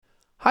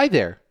Hi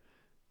there.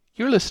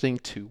 You're listening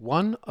to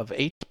One of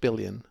 8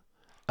 Billion,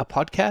 a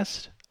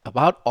podcast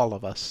about all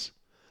of us.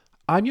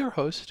 I'm your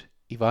host,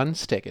 Ivan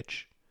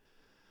Stegic.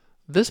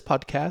 This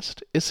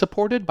podcast is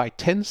supported by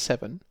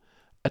 107,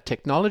 a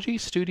technology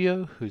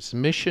studio whose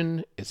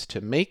mission is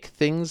to make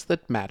things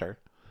that matter,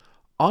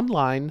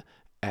 online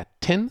at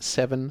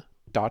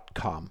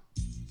 107.com.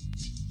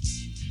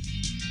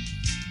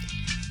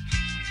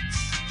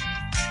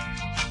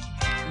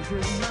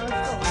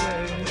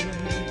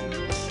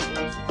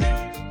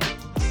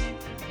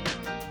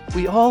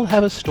 We all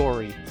have a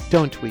story,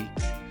 don't we?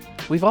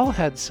 We've all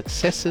had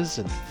successes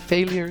and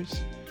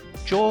failures,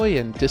 joy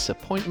and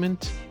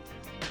disappointment,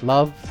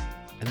 love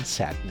and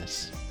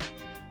sadness.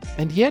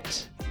 And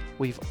yet,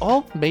 we've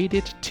all made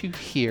it to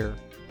here,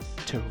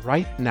 to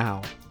right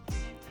now.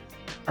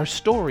 Our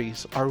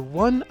stories are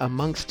one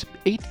amongst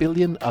 8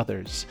 billion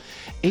others.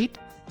 8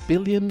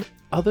 billion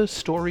other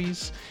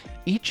stories,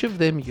 each of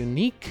them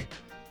unique,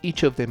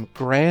 each of them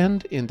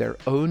grand in their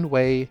own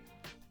way,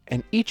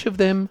 and each of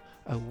them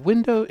a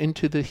window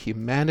into the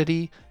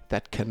humanity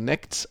that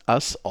connects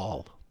us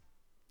all.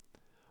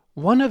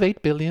 One of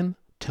 8 billion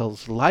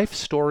tells life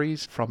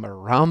stories from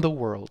around the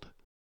world.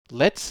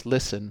 Let's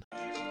listen.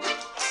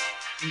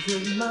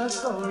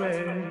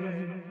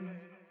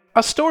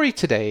 Our story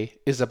today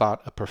is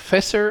about a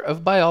professor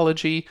of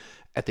biology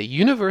at the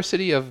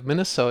University of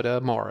Minnesota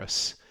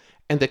Morris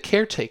and the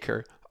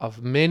caretaker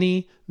of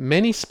many,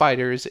 many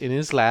spiders in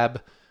his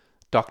lab,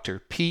 Dr.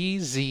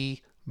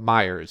 P.Z.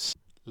 Myers.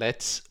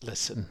 Let's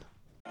listen.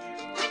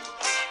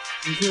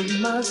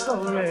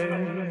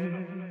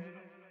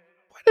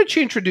 Why don't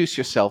you introduce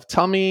yourself?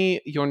 Tell me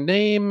your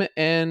name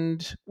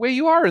and where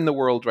you are in the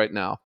world right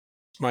now.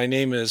 My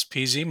name is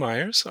P.Z.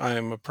 Myers. I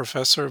am a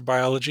professor of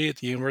biology at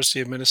the University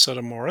of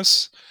Minnesota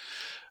Morris.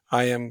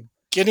 I am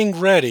getting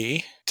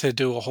ready to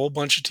do a whole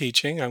bunch of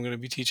teaching. I'm going to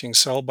be teaching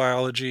cell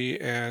biology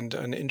and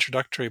an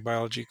introductory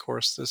biology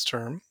course this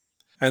term.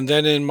 And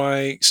then in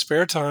my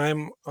spare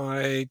time,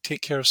 I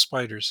take care of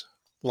spiders,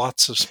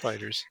 lots of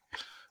spiders.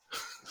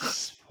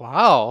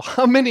 Wow,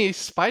 how many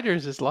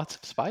spiders is lots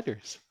of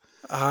spiders?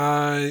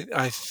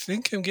 I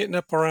think I'm getting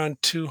up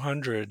around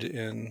 200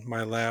 in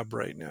my lab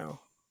right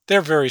now.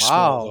 They're very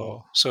small, though,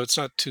 Wow. so it's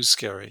not too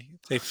scary.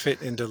 They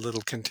fit into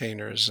little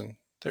containers and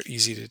they're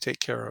easy to take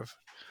care of.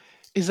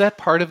 Is that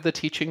part of the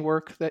teaching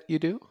work that you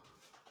do?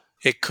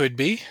 It could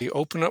be. You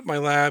open up my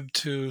lab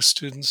to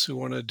students who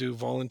want to do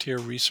volunteer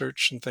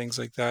research and things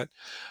like that.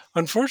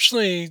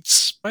 Unfortunately,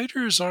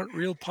 spiders aren't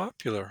real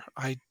popular.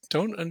 I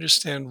don't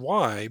understand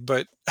why,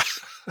 but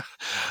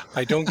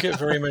I don't get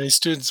very many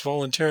students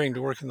volunteering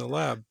to work in the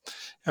lab.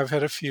 I've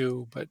had a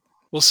few, but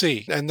we'll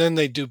see. And then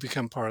they do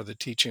become part of the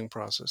teaching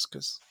process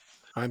because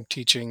I'm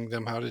teaching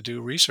them how to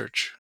do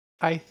research.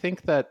 I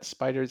think that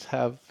spiders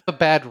have a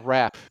bad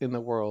rap in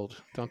the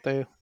world, don't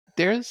they?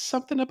 There's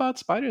something about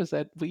spiders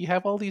that we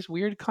have all these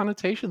weird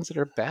connotations that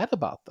are bad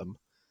about them.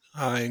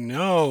 I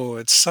know.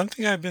 It's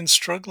something I've been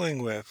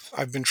struggling with.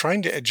 I've been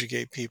trying to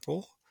educate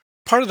people.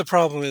 Part of the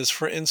problem is,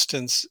 for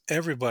instance,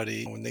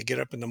 everybody, when they get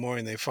up in the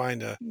morning, they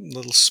find a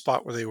little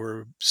spot where they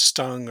were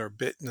stung or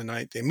bit in the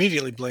night. They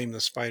immediately blame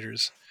the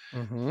spiders.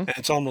 Hmm. And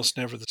it's almost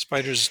never the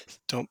spiders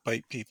don't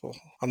bite people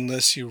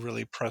unless you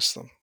really press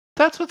them.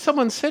 That's what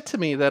someone said to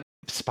me, that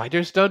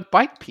spiders don't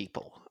bite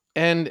people.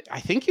 And I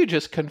think you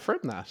just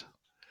confirmed that.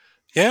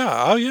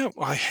 Yeah, oh yeah,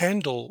 I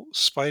handle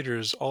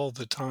spiders all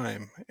the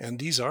time, and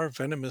these are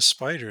venomous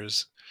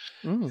spiders,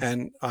 Mm.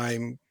 and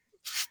I'm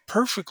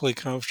perfectly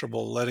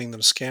comfortable letting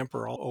them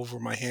scamper all over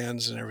my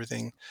hands and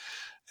everything.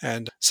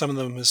 And some of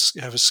them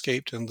have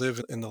escaped and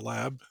live in the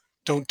lab.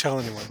 Don't tell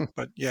anyone,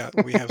 but yeah,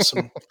 we have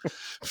some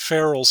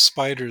feral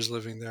spiders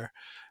living there,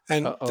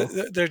 and Uh-oh.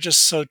 they're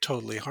just so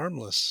totally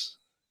harmless,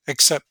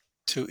 except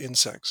to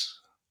insects.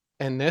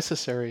 And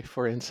necessary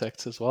for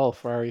insects as well,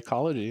 for our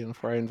ecology and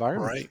for our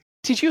environment. Right.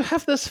 Did you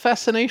have this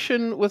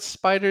fascination with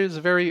spiders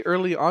very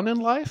early on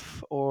in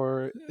life,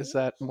 or is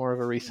that more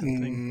of a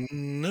recent thing?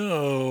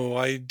 No,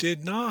 I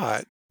did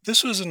not.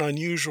 This was an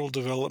unusual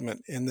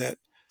development in that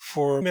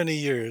for many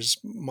years,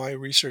 my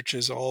research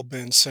has all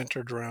been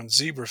centered around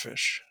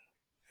zebrafish.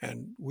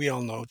 And we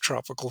all know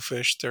tropical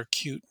fish, they're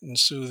cute and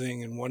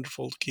soothing and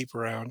wonderful to keep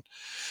around.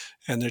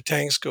 And their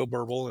tanks go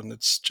burble, and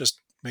it's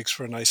just makes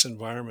for a nice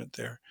environment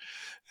there.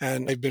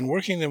 And I've been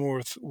working them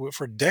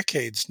for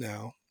decades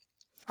now.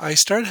 I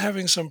started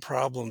having some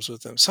problems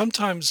with them.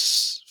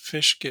 Sometimes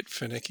fish get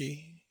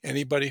finicky.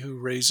 Anybody who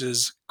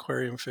raises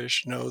aquarium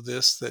fish know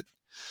this, that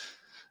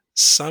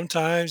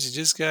sometimes you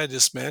just got to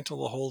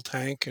dismantle the whole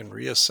tank and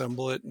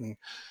reassemble it and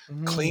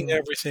clean Mm.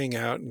 everything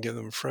out and give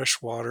them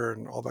fresh water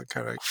and all that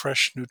kind of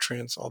fresh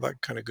nutrients, all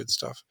that kind of good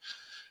stuff.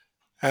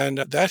 And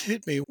that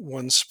hit me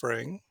one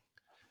spring.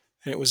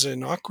 And it was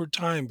an awkward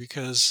time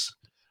because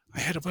I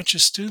had a bunch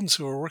of students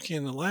who were working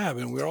in the lab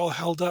and we were all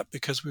held up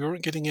because we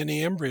weren't getting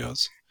any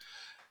embryos.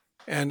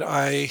 And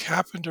I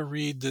happened to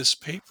read this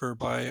paper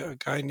by a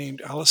guy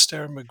named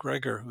Alistair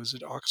McGregor, who's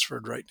at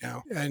Oxford right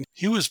now. And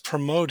he was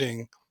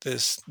promoting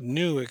this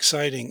new,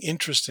 exciting,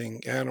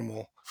 interesting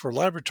animal for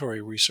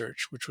laboratory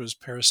research, which was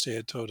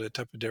Peristeatoda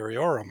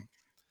tepidariarum.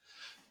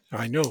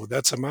 I know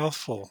that's a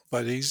mouthful,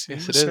 but he Yes,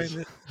 it was saying is.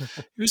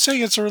 that he was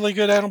saying it's a really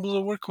good animal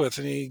to work with,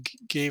 and he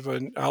gave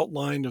an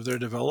outline of their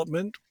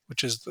development,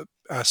 which is the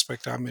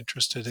aspect I'm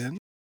interested in.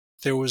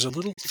 There was a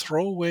little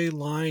throwaway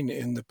line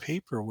in the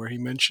paper where he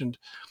mentioned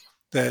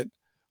that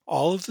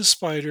all of the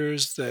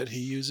spiders that he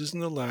uses in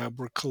the lab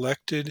were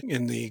collected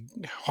in the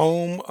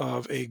home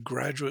of a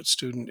graduate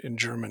student in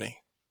Germany.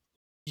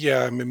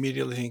 Yeah, I'm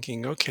immediately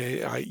thinking,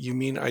 okay, you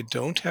mean I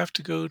don't have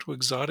to go to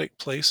exotic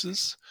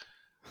places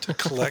to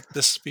collect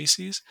this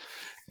species?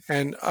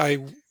 And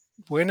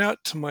went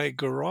out to my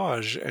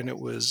garage, and it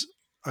was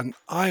an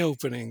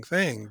eye-opening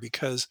thing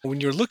because when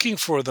you're looking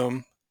for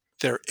them,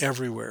 they're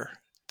everywhere.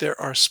 There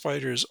are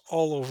spiders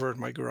all over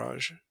my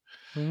garage,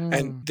 and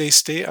Mm. they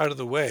stay out of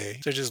the way.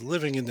 They're just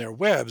living in their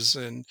webs,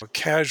 and a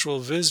casual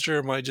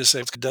visitor might just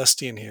say, "It's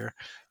dusty in here,"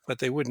 but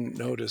they wouldn't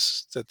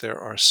notice that there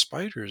are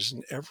spiders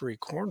in every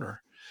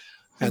corner,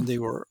 Hmm. and they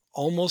were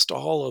almost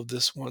all of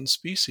this one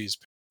species,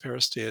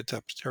 Peristea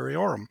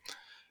teptariorum.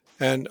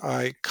 And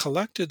I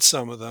collected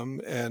some of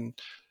them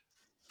and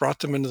brought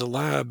them into the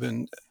lab,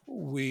 and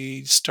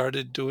we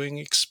started doing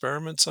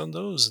experiments on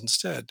those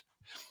instead.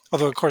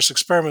 Although, of course,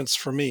 experiments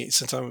for me,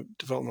 since I'm a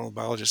developmental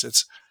biologist,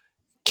 it's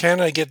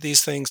can I get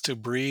these things to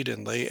breed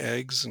and lay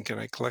eggs? And can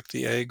I collect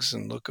the eggs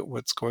and look at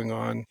what's going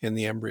on in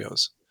the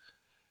embryos?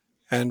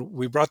 And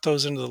we brought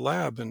those into the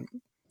lab, and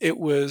it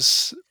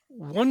was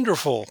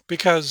wonderful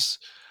because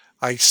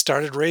I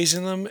started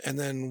raising them. And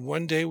then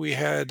one day we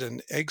had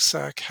an egg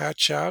sac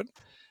hatch out,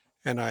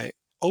 and I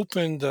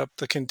opened up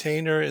the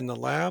container in the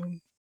lab.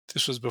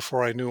 This was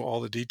before I knew all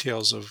the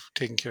details of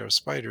taking care of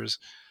spiders.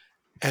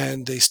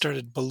 And they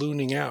started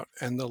ballooning out,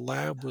 and the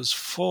lab was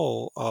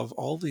full of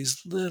all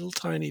these little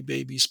tiny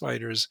baby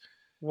spiders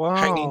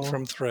hanging Wow.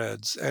 from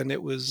threads, and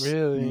it was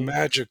Really?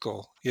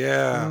 magical.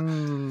 Yeah.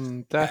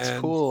 That's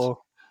And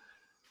cool.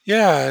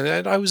 yeah,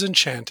 and I was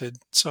enchanted.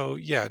 So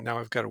yeah, now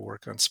I've got to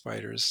work on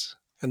spiders.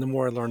 And the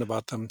more I learn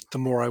about them, the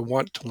more I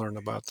want to learn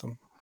about them.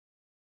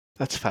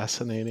 That's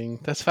fascinating.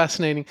 That's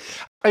fascinating.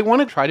 I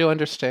want to try to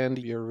understand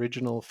your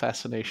original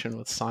fascination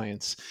with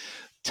science.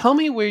 Tell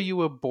me where you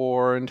were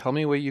born. Tell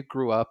me where you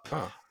grew up.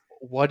 Ah.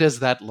 What does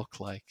that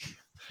look like?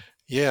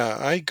 Yeah,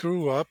 I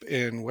grew up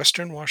in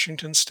Western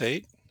Washington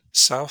State,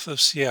 south of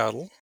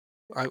Seattle.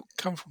 I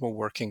come from a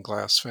working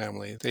class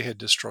family. They had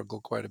to struggle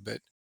quite a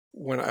bit.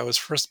 When I was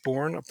first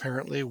born,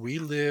 apparently, we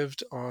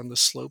lived on the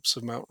slopes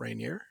of Mount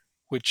Rainier,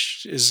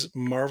 which is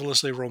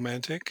marvelously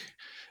romantic,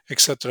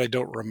 except that I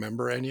don't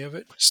remember any of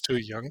it. I was too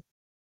young.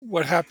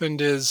 What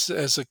happened is,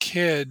 as a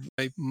kid,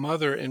 my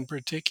mother in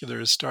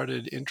particular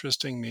started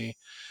interesting me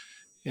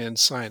in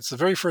science. The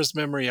very first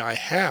memory I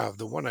have,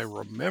 the one I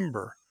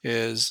remember,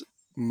 is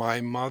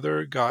my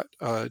mother got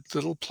a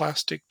little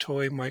plastic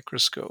toy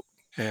microscope.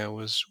 And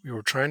we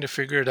were trying to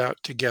figure it out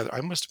together.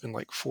 I must have been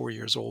like 4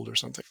 years old or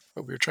something,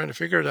 but we were trying to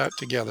figure it out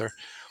together.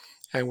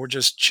 And we're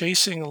just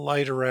chasing a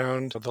light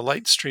around, the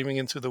light streaming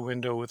in through the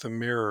window with a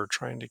mirror,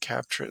 trying to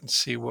capture it and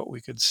see what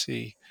we could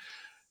see.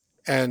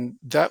 And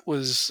that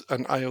was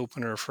an eye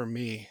opener for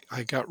me.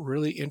 I got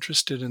really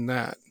interested in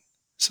that.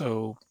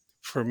 So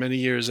for many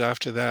years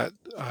after that,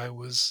 I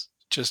was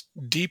just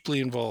deeply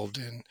involved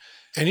in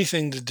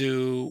anything to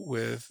do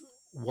with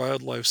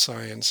wildlife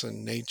science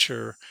and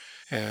nature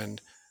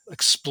and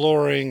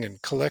exploring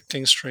and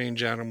collecting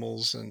strange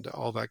animals and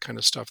all that kind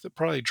of stuff that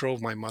probably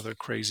drove my mother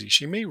crazy.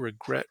 She may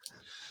regret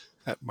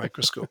that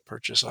microscope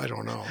purchase. I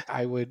don't know.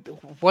 I would,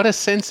 what a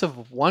sense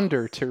of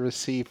wonder to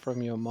receive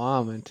from your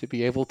mom and to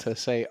be able to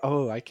say,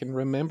 oh, I can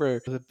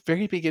remember the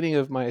very beginning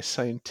of my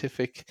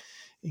scientific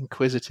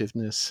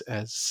inquisitiveness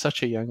at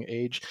such a young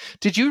age.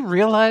 Did you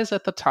realize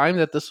at the time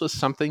that this was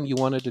something you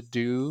wanted to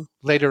do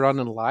later on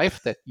in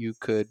life, that you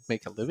could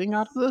make a living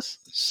out of this?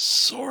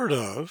 Sort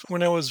of.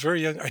 When I was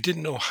very young, I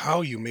didn't know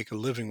how you make a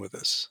living with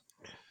this.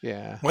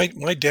 Yeah.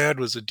 My dad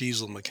was a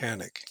diesel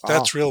mechanic. Oh.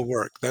 That's real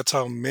work. That's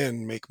how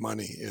men make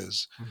money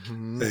is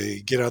Hmm.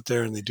 they get out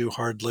there and they do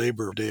hard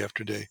labor day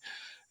after day.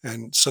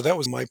 And so that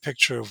was my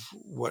picture of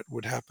what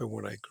would happen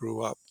when I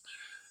grew up.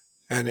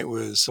 And it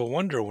was a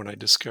wonder when I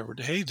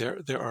discovered, hey,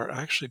 there are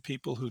actually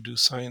people who do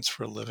science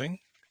for a living.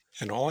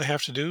 And all I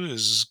have to do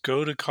is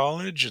go to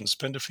college and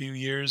spend a few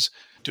years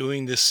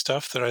doing this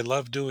stuff that I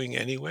love doing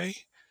anyway.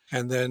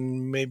 And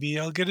then maybe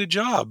I'll get a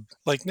job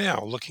like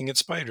now looking at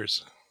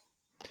spiders.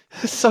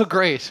 So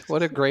great.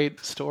 What a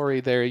great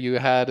story there you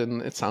had.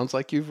 And it sounds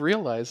like you've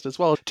realized as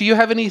well. Do you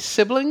have any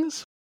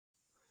siblings?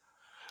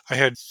 I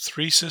had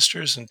 3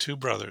 sisters and 2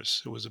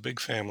 brothers. It was a big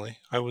family.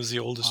 I was the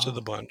oldest of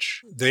the Oh.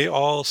 bunch. They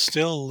all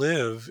still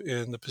live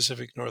in the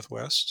Pacific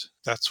Northwest.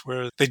 That's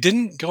where they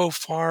didn't go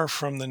far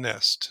from the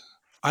nest.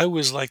 I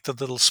was like the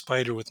little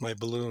spider with my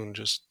balloon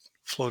just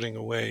floating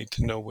away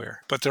to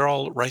nowhere. But they're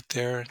all right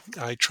there.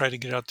 I try to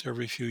get out there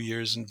every few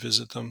years and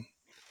visit them.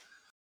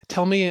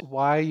 Tell me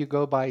why you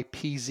go by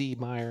PZ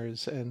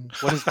Myers and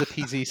what does the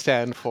PZ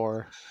stand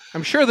for?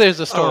 I'm sure there's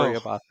a story Oh,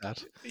 about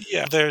that.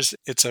 yeah, there's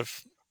it's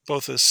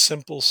both a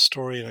simple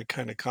story and a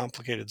kind of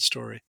complicated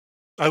story.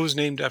 I was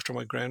named after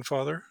my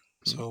grandfather,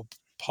 Mm. so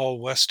Paul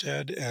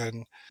Westhead.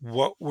 And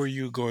what were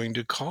you going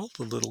to call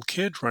the little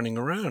kid running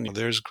around?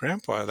 There's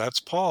Grandpa, that's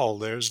Paul,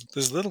 there's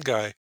this little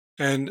guy.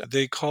 And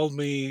they called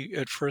me,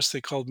 at first,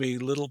 they called me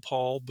Little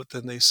Paul, but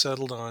then they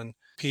settled on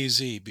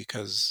PZ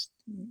because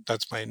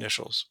that's my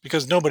initials,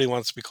 because nobody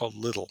wants to be called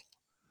Little.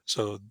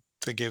 So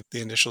they gave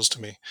the initials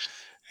to me.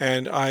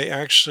 And I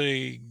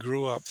actually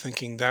grew up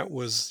thinking that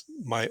was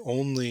my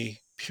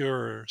only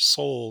pure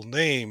soul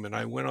name. And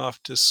I went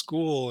off to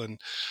school, and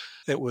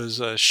it was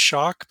a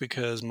shock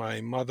because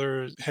my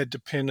mother had to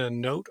pin a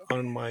note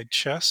on my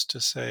chest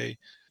to say,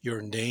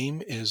 "Your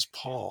name is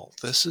Paul.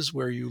 This is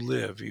where you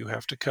live. You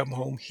have to come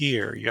home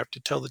here. You have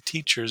to tell the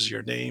teachers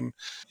your name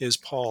is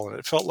Paul." And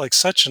it felt like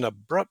such an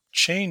abrupt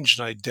change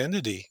in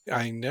identity.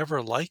 I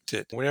never liked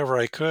it. Whenever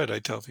I could, I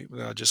tell people,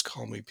 "Now just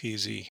call me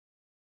PZ."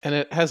 And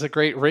it has a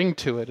great ring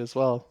to it as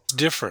well. It's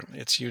different.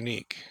 It's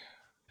unique.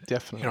 I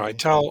Definitely.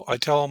 tell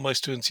all my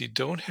students, you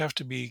don't have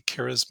to be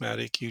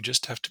charismatic. You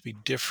just have to be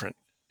different,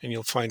 and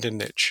you'll find a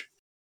niche.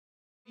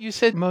 You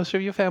said most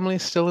of your family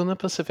is still in the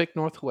Pacific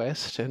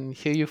Northwest, and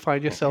here you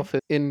find Mhm. yourself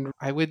in,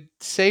 I would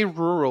say,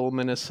 rural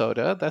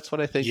Minnesota. That's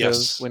what I think of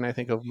Yes. when I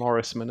think of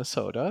Morris,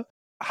 Minnesota.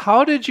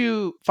 How did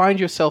you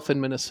find yourself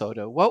in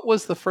Minnesota? What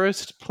was the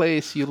first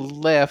place you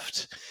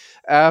left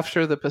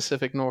after the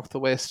Pacific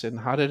Northwest, and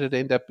how did it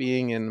end up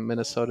being in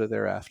Minnesota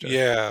thereafter?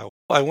 Yeah.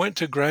 I went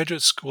to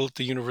graduate school at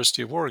the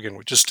University of Oregon,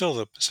 which is still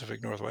the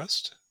Pacific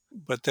Northwest.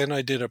 But then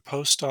I did a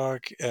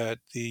postdoc at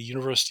the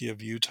University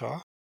of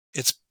Utah.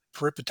 It's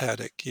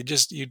peripatetic.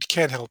 You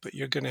can't help it.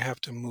 You're going to have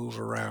to move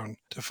around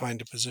to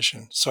find a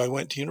position. So I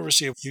went to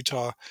University of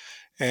Utah,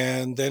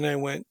 and then I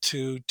went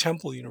to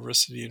Temple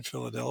University in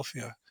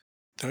Philadelphia.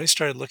 Then I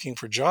started looking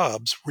for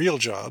jobs, real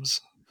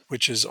jobs,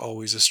 which is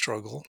always a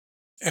struggle.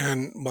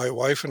 And my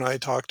wife and I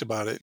talked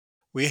about it.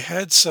 We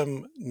had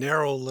some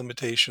narrow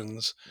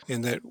limitations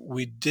in that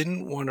we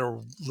didn't want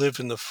to live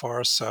in the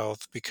far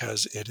south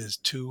because it is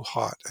too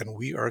hot and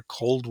we are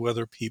cold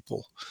weather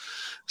people.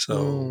 So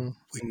Mm.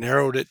 we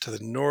narrowed it to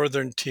the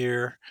northern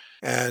tier.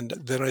 And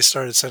then I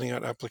started sending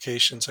out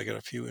applications. I got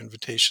a few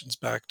invitations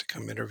back to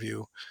come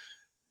interview.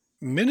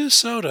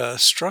 Minnesota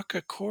struck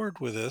a chord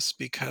with us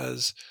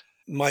because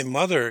my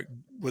mother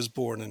was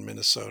born in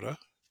Minnesota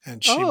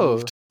and she Oh,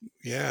 moved.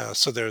 Yeah,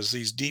 so there's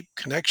these deep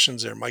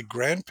connections there. My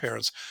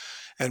grandparents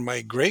and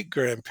my great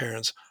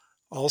grandparents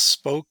all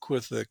spoke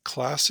with the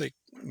classic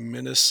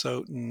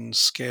Minnesotan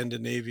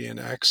Scandinavian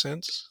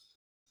accents.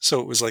 So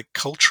it was like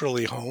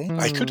culturally home.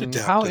 I could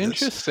adapt how to this.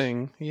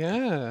 interesting.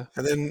 Yeah.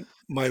 And then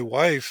my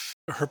wife,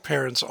 her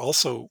parents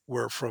also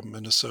were from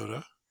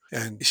Minnesota,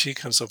 and she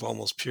comes of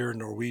almost pure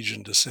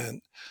Norwegian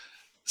descent.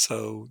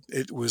 So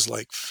it was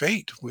like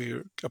fate. We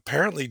were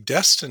apparently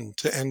destined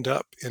to end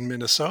up in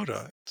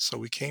Minnesota. So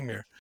we came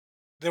here.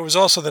 There was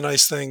also the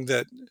nice thing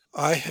that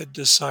I had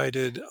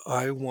decided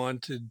I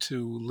wanted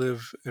to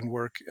live and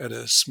work at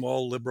a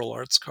small liberal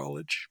arts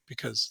college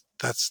because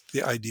that's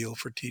the ideal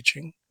for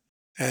teaching.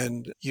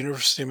 And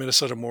University of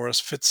Minnesota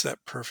Morris fits that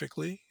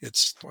perfectly.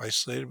 It's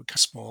isolated,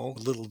 small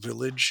little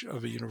village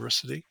of a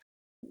university.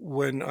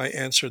 When I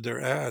answered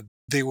their ad,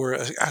 they were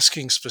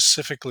asking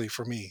specifically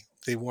for me.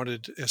 They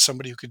wanted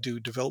somebody who could do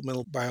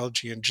developmental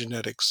biology and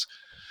genetics,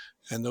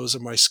 and those are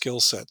my skill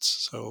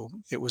sets. So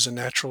it was a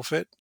natural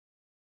fit.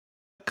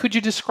 Could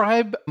you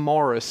describe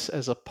Morris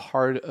as a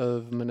part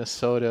of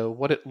Minnesota,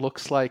 what it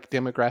looks like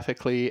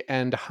demographically,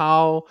 and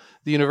how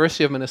the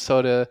University of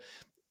Minnesota,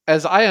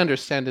 as I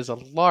understand, is a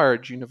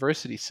large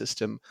university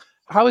system?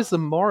 How is the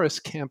Morris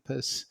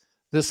campus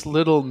this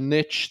little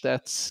niche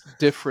that's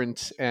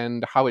different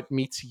and how it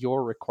meets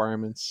your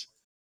requirements?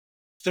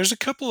 There's a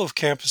couple of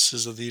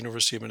campuses of the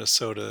University of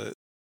Minnesota.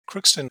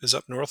 Crookston is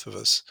up north of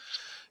us,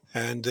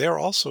 and they're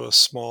also a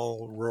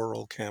small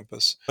rural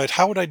campus. But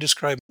how would I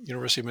describe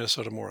University of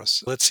Minnesota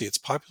Morris? Let's see, it's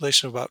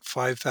population of about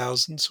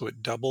 5,000, so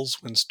it doubles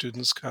when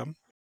students come.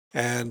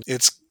 And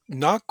it's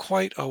not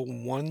quite a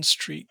one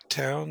street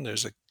town.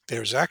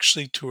 There's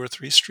actually two or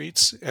three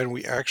streets, and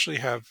we actually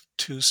have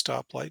two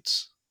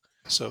stoplights.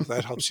 So if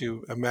that helps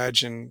you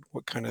imagine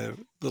what kind of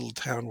little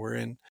town we're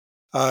in.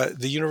 The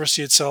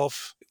university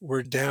itself,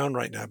 we're down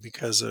right now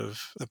because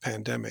of the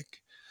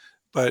pandemic.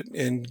 But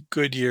in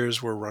good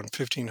years, we're around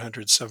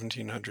 1,500,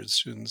 1,700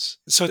 students.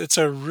 So it's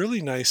a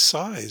really nice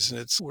size,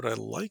 and it's what I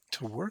like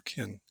to work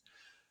in.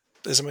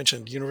 As I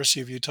mentioned,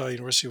 University of Utah,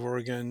 University of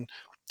Oregon,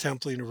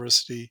 Temple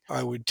University,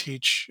 I would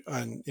teach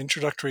an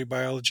introductory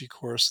biology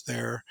course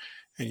there,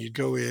 and you'd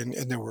go in,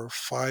 and there were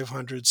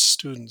 500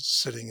 students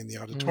sitting in the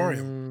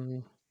auditorium.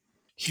 Mm.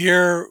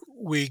 Here,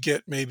 we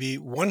get maybe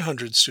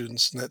 100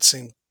 students in that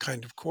same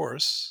kind of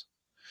course,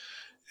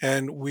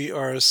 and we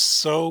are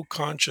so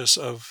conscious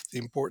of the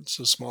importance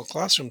of small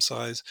classroom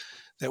size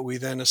that we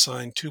then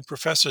assign two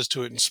professors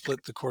to it and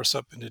split the course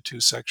up into two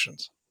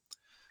sections.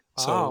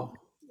 So Wow.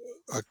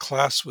 a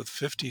class with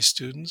 50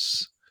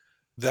 students,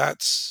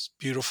 that's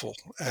beautiful.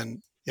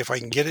 And if I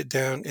can get it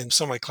down in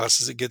some of my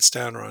classes, it gets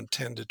down around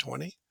 10 to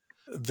 20.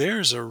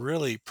 There's a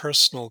really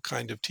personal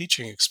kind of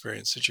teaching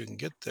experience that you can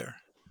get there.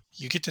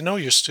 You get to know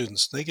your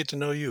students, they get to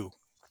know you.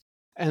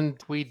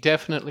 And we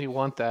definitely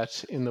want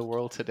that in the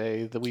world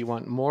today. That we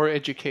want more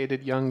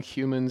educated young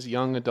humans,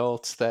 young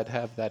adults that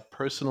have that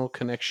personal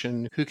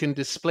connection, who can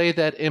display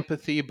that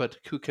empathy, but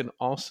who can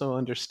also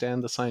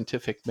understand the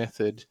scientific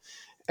method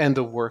and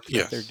the work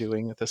that they're Yes.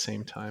 doing at the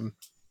same time.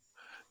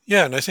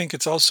 Yeah, and I think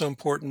it's also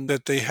important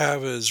that they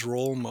have as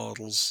role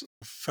models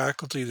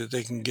faculty that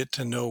they can get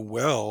to know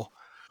well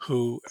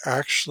who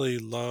actually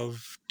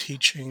love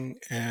teaching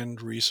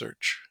and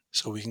research.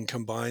 So we can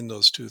combine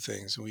those two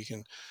things and we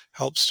can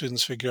help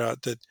students figure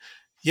out that,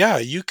 yeah,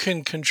 you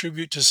can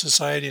contribute to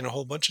society in a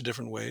whole bunch of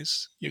different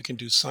ways. You can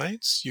do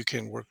science, you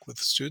can work with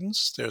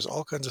students, there's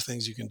all kinds of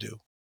things you can do.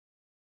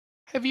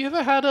 Have you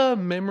ever had a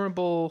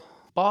memorable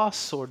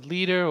boss or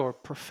leader or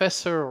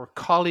professor or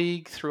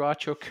colleague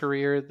throughout your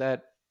career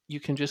that you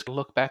can just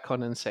look back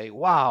on and say,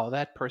 wow,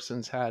 that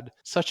person's had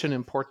such an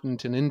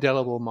important and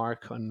indelible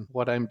mark on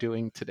what I'm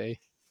doing today?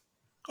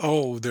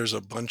 Oh, there's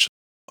a bunch.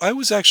 I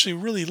was actually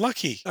really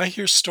lucky. I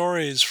hear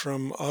stories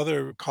from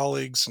other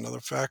colleagues and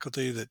other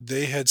faculty that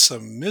they had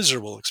some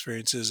miserable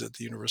experiences at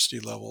the university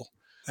level.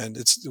 And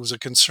it was a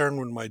concern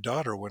when my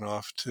daughter went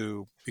off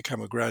to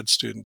become a grad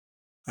student.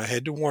 I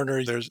had to warn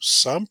her there's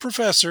some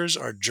professors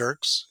are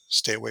jerks,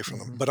 stay away from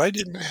them. Mhm. But I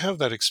didn't have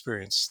that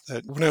experience.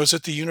 That when I was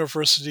at the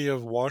University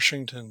of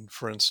Washington,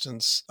 for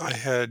instance, I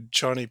had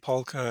Johnny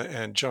Polka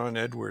and John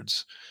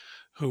Edwards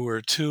who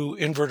were two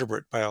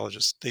invertebrate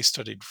biologists. They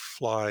studied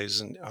flies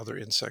and other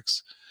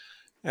insects,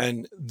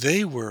 and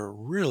they were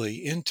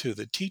really into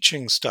the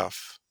teaching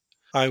stuff.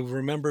 I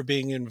remember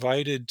being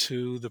invited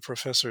to the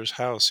professor's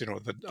house,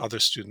 the other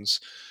students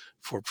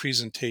for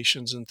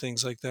presentations and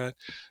things like that.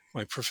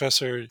 My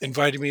professor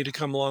invited me to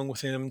come along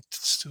with him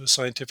to a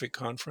scientific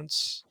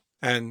conference.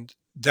 And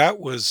that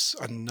was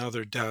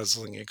another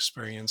dazzling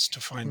experience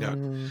to find out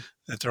Mm.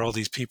 that there are all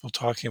these people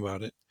talking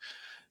about it.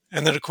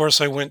 And then, of course,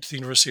 I went to the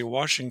University of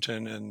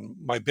Washington, and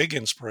my big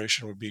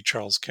inspiration would be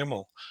Charles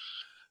Kimmel,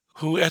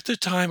 who at the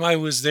time I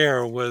was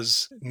there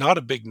was not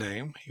a big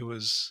name. He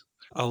was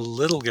a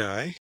little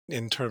guy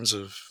in terms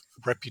of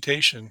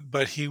reputation,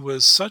 but he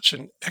was such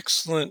an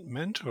excellent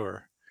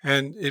mentor.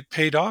 And it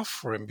paid off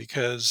for him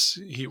because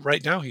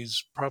right now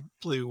he's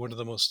probably one of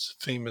the most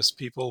famous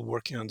people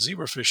working on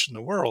zebrafish in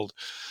the world.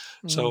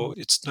 Mm. So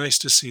it's nice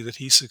to see that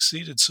he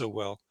succeeded so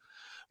well.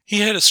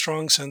 He had a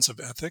strong sense of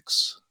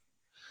ethics.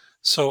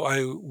 So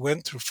I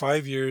went through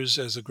 5 years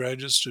as a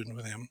graduate student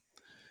with him,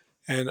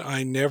 and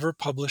I never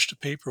published a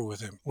paper with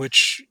him,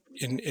 which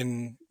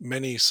in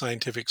many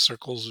scientific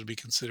circles would be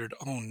considered,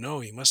 oh no,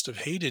 he must have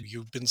hated you,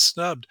 you've been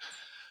snubbed.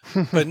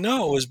 But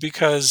no, it was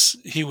because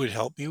he would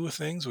help me with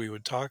things, we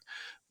would talk.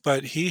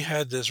 But he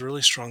had this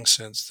really strong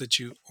sense that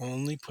you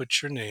only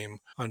put your name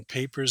on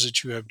papers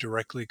that you have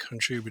directly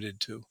contributed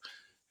to.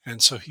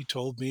 And so he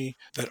told me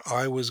that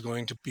I was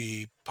going to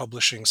be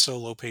publishing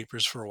solo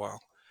papers for a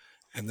while,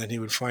 and then he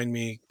would find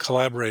me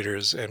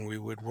collaborators and we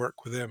would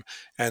work with them,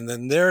 and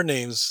then their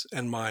names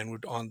and mine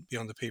would be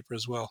on the paper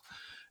as well.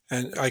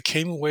 And I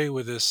came away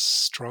with this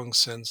strong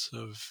sense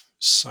of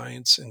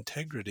science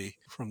integrity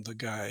from the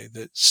guy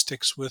that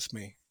sticks with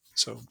me.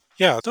 So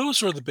yeah,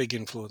 those were the big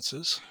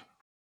influences.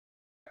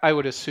 I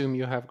would assume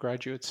you have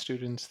graduate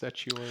students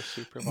that you are No,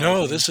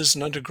 supervising. this is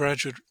an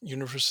undergraduate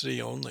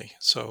university only,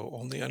 so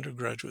only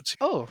undergraduates.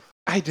 Oh,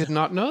 I did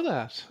not know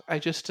that. I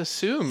just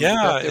assumed Yeah,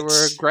 that there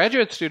were it's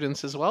graduate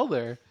students as well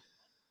there.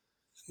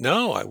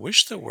 no, I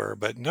wish there were,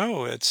 but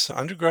no, it's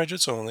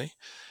undergraduates only.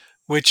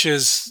 Which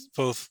is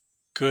both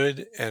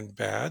good and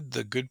bad.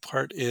 The good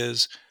part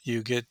is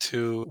you get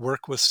to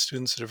work with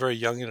students at a very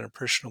young and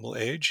impressionable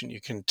age, and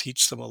you can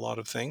teach them a lot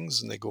of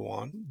things and they go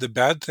on. The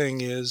bad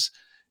thing is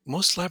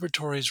most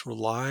laboratories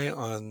rely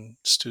on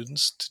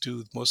students to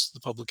do most of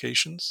the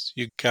publications.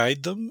 You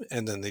guide them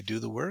and then they do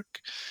the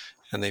work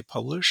and they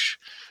publish.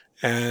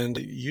 And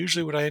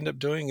usually, what I end up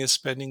doing is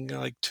spending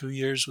like 2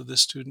 years with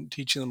this student,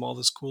 teaching them all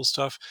this cool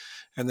stuff,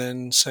 and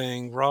then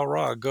saying, rah,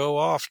 rah, go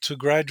off to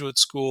graduate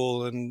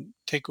school and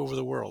take over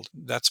the world.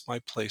 That's my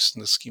place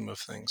in the scheme of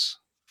things.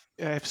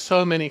 I have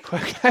so many I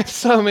have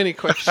so many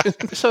questions.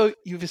 So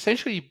you've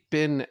essentially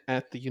been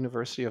at the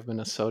University of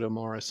Minnesota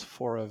Morris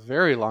for a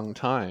very long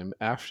time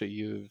after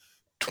you've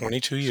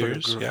 22 sort of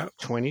years. grew Yeah.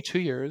 22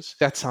 years.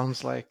 That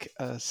sounds like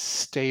a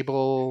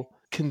stable,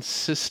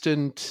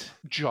 consistent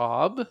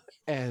job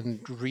and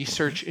Mhm.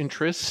 research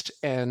interest.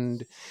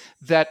 And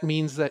that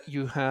means that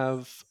you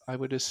have, I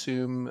would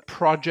assume,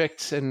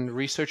 projects and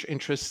research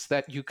interests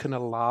that you can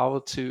allow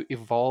to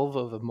evolve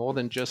over more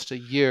than just a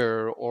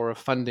year or a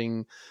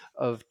funding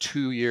of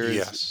 2 years.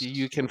 Yes.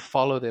 You can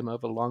follow them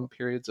over long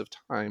periods of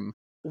time.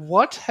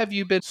 What have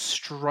you been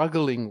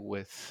struggling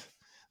with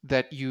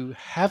that you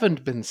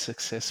haven't been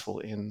successful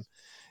in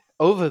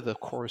over the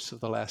course of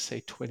the last,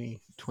 say,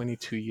 20,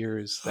 22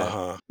 years Uh that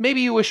huh.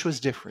 maybe you wish was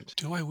different?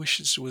 Do I wish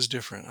it was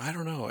different? I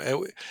don't know.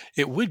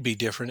 It would be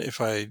different if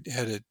I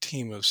had a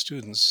team of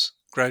students,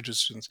 graduate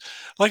students.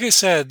 Like I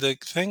said, the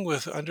thing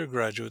with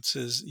undergraduates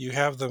is you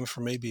have them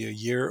for maybe a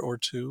year or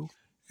two,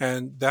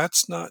 and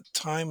that's not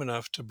time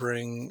enough to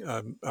bring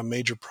a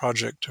major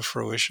project to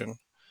fruition.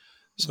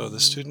 So the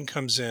Mm. student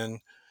comes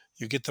in,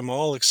 You get them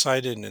all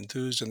excited and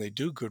enthused, and they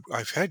do good.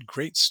 I've had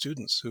great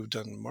students who've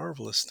done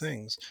marvelous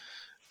things,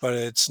 but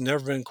it's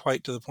never been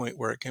quite to the point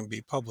where it can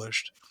be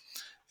published.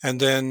 And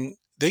then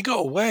they go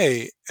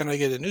away, and I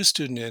get a new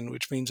student in,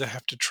 which means I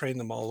have to train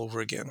them all over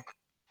again.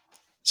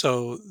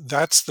 So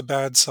that's the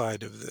bad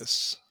side of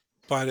this.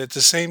 But at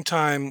the same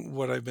time,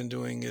 what I've been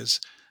doing is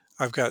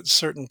I've got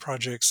certain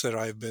projects that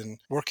I've been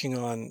working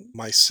on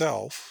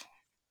myself.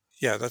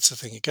 Yeah, that's the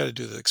thing. You got to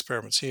do the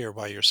experiments here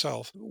by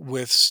yourself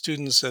with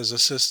students as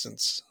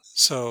assistants.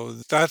 So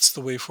that's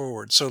the way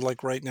forward. So,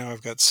 like right now,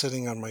 I've got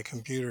sitting on my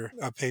computer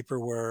a paper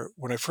where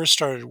when I first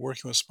started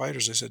working with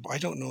spiders, I said, I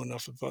don't know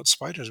enough about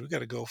spiders. We got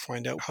to go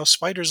find out how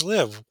spiders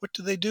live. What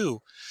do they do?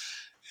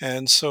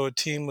 And so a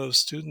team of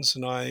students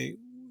and I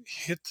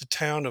hit the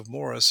town of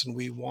Morris and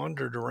we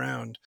wandered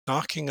around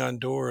knocking on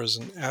doors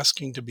and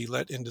asking to be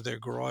let into their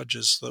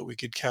garages so that we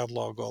could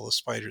catalog all the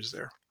spiders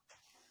there.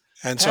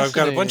 And so I've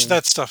got a bunch of Fascinating.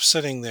 that stuff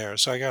sitting there.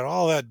 So I got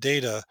all that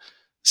data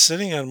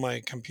sitting on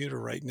my computer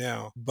right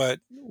now. But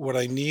what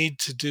I need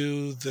to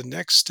do the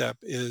next step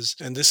is,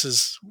 and this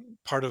is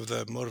part of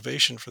the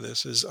motivation for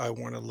this, is I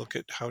want to look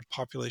at how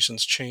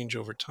populations change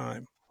over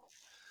time.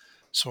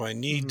 So I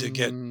need to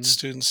get Mm,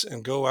 students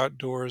and go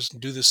outdoors and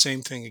do the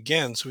same thing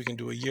again so we can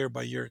do a year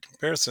by year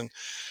comparison.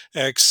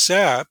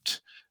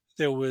 Except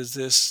there was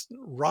this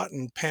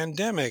rotten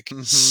pandemic.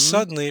 mm-hmm.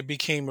 Suddenly it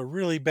became a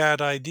really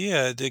bad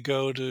idea to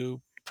go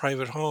to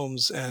private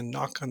homes and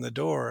knock on the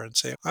door and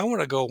say, I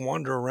want to go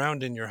wander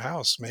around in your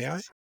house. May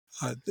I?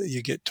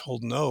 You get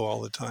told no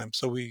all the time.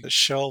 So we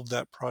shelved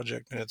that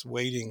project and it's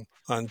waiting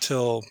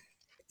until,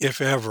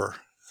 if ever,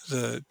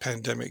 the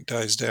pandemic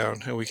dies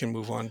down and we can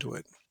move on to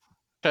it.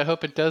 I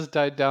hope it does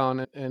die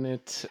down and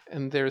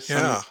there's some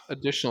Yeah.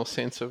 additional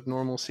sense of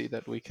normalcy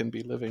that we can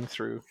be living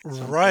through at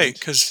some Right, point.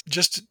 because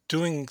just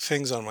doing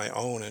things on my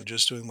own and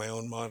just doing my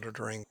own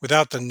monitoring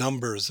without the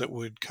numbers that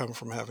would come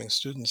from having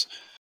students.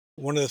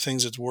 One of the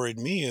things that's worried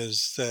me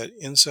is that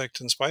insect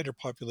and spider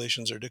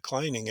populations are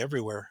declining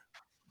everywhere.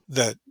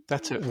 That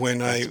when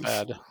That's I,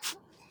 bad.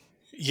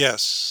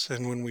 yes,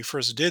 and when we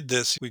first did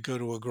this, we'd go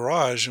to a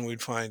garage and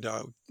we'd find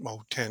out,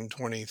 10,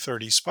 20,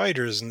 30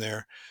 spiders in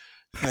there.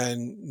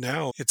 And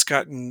now it's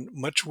gotten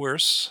much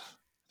worse.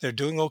 They're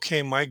doing okay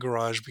in my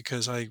garage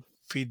because I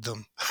feed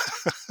them.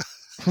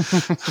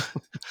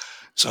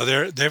 So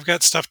they've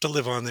got stuff to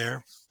live on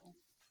there.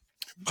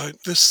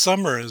 But this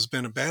summer has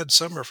been a bad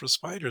summer for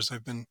spiders.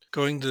 I've been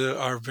going to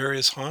our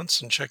various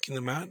haunts and checking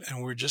them out,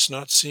 and we're just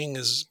not seeing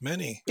as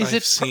many. Is I've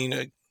it seen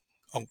a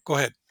Oh, go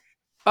ahead.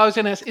 I was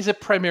going to ask, is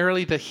it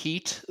primarily the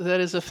heat that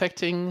is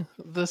affecting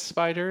the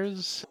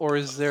spiders, or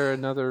is there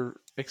another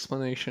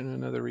explanation,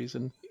 another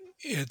reason?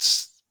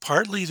 It's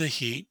partly the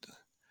heat,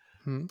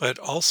 Hmm? but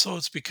also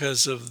it's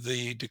because of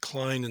the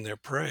decline in their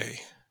prey.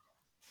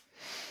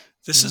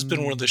 This has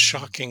been one of the Mm.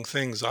 shocking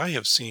things I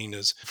have seen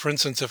is, for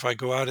instance, if I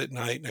go out at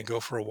night and I go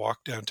for a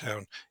walk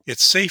downtown,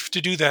 it's safe to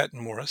do that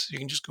in Morris. You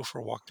can just go for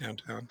a walk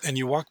downtown and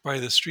you walk by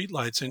the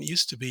streetlights. And it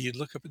used to be you'd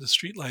look up at the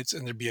streetlights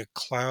and there'd be a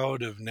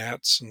cloud of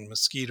gnats and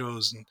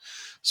mosquitoes and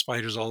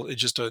spiders, all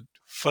it's just a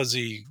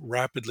fuzzy,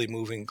 rapidly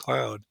moving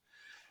cloud.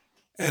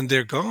 And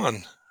they're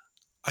gone.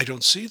 I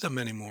don't see them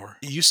anymore.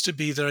 It used to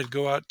be that I'd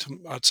go out to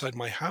outside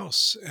my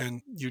house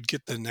and you'd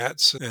get the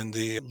gnats and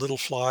the little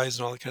flies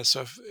and all that kind of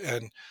stuff.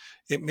 And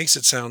it makes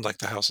it sound like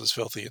the house is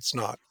filthy. It's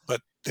not,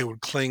 but they would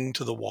cling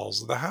to the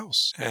walls of the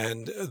house.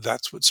 And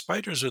that's what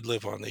spiders would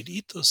live on. They'd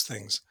eat those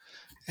things.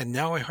 And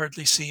now I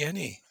hardly see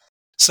any.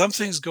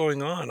 Something's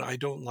going on. I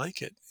don't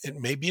like it.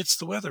 Maybe it's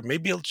the weather.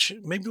 Maybe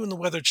when the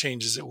weather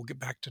changes, it will get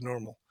back to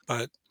normal.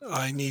 But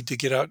I need to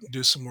get out and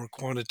do some more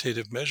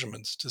quantitative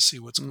measurements to see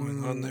what's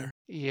going on there.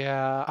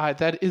 Yeah,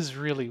 that is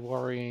really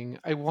worrying.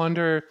 I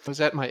wonder, I was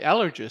at my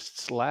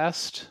allergist's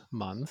last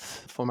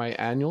month for my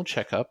annual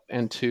checkup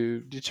and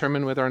to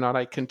determine whether or not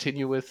I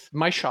continue with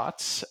my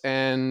shots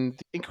and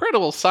the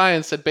incredible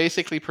science that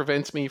basically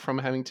prevents me from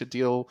having to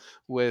deal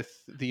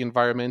with the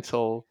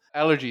environmental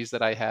allergies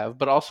that I have,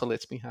 but also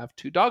lets me have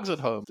two dogs at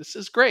home. This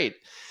is great.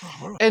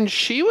 Oh, And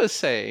she was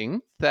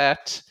saying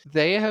that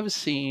they have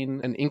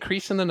seen an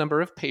increase in the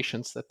number of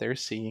patients that they're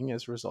seeing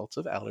as results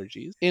of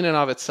allergies. In and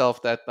of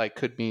itself, that like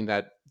could mean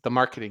that the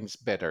marketing's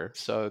better.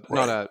 So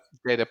not right. a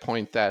data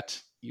point that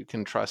you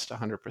can trust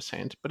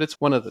 100%, but it's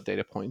one of the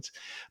data points.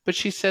 But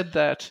she said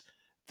that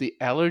the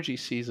allergy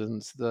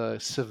seasons, the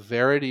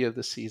severity of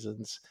the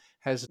seasons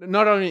has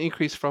not only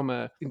increased from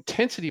an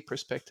intensity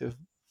perspective,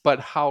 but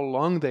how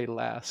long they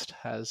last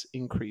has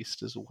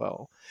increased as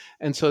well.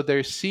 And so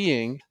they're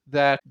seeing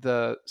that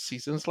the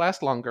seasons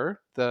last longer.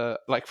 The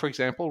like for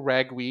example,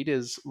 ragweed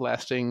is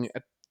lasting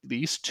at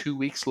least 2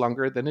 weeks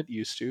longer than it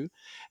used to,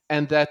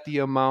 and that the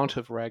amount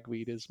of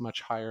ragweed is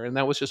much higher. And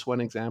that was just one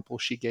example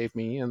she gave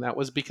me, and that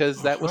was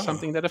because that was Uh-huh.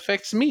 something that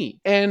affects me.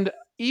 And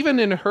even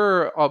in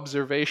her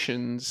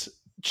observations,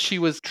 she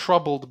was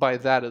troubled by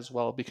that as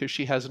well because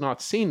she has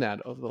not seen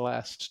that over the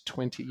last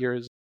 20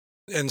 years.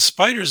 And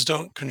spiders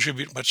don't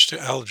contribute much to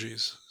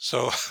allergies.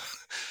 So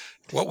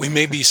What we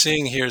may be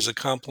seeing here is a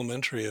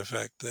complementary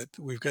effect that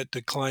we've got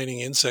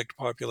declining insect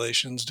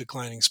populations,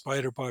 declining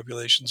spider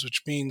populations,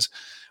 which means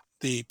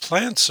the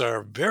plants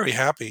are very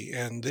happy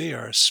and they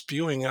are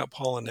spewing out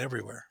pollen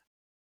everywhere.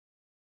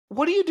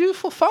 What do you do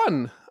for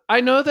fun? I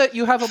know that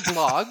you have a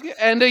blog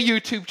and a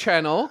YouTube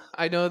channel.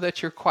 I know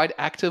that you're quite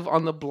active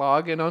on the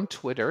blog and on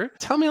Twitter.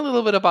 Tell me a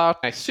little bit about,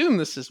 I assume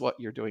this is what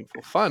you're doing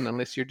for fun,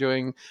 unless you're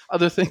doing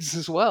other things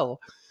as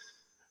well.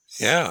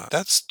 Yeah,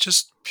 that's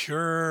just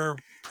pure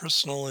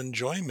personal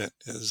enjoyment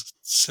is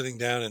sitting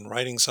down and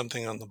writing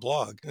something on the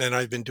blog. And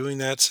I've been doing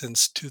that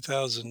since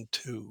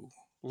 2002.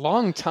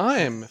 Long Uh,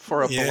 time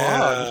for a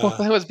blog. Well, Yeah.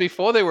 that was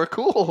before they were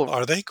cool.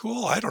 Are they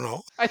cool? I don't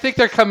know. I think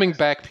they're coming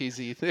back,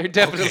 PZ. They're Okay,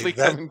 definitely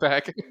coming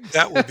back.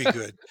 that would be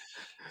good.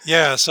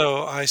 Yeah,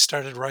 so I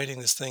started writing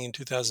this thing in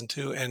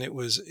 2002, and it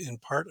was in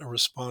part a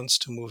response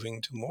to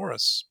moving to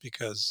Morris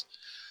because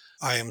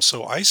I am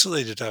so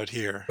isolated out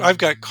here. I've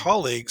got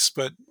colleagues,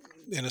 but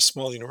in a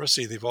small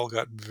university, they've all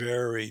got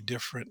very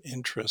different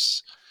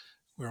interests.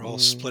 We're all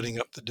Mm. splitting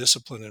up the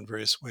discipline in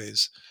various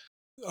ways.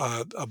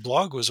 A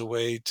blog was a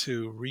way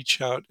to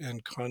reach out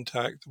and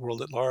contact the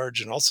world at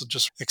large and also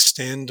just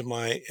extend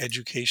my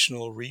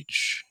educational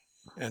reach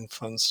and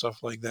fun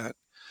stuff like that.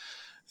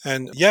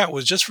 And yeah, it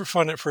was just for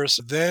fun at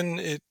first. Then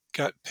it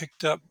got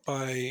picked up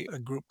by a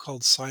group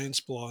called Science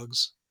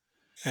Blogs.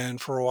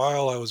 And for a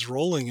while, I was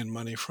rolling in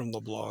money from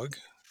the blog,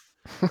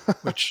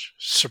 which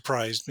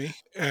surprised me.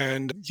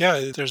 And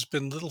yeah, there's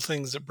been little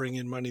things that bring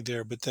in money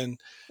there. But then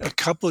a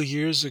couple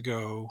years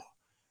ago,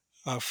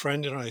 a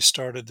friend and I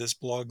started this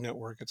blog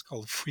network. It's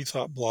called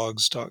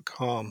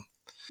freethoughtblogs.com.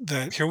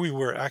 That here we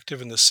were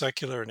active in the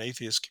secular and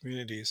atheist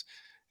communities.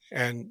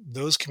 And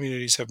those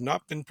communities have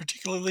not been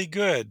particularly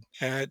good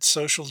at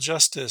social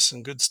justice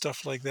and good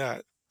stuff like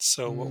that.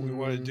 So, what we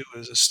want to Mm. do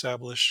is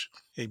establish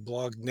a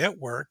blog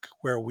network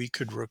where we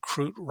could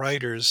recruit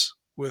writers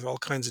with all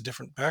kinds of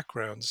different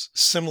backgrounds,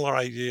 similar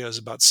ideas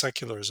about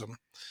secularism,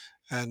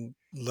 and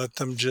let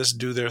them just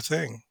do their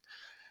thing.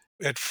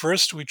 At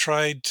first, we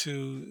tried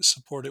to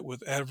support it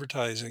with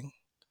advertising.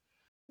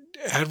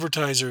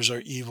 Advertisers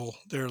are evil,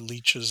 they're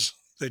leeches.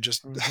 They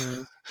just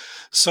Hmm.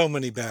 so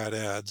many bad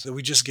ads that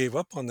we just gave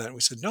up on that.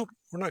 We said, nope,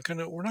 we're not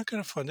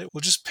gonna fund it.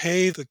 We'll just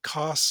pay the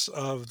costs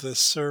of the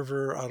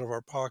server out of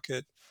our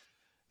pocket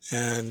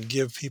and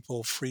give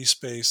people free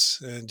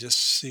space and just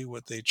see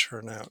what they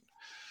churn out.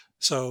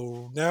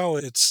 So now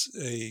it's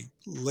a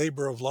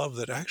labor of love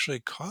that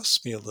actually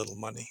costs me a little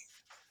money.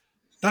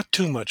 Not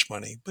too much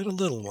money, but a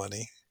little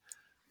money.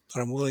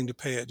 But I'm willing to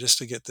pay it just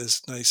to get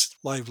this nice,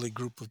 lively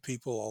group of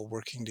people all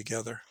working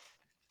together.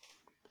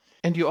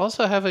 And you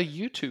also have a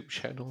YouTube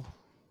channel.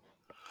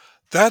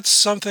 That's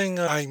something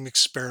I'm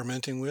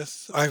experimenting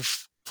with.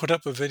 I've put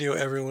up a video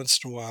every once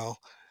in a while.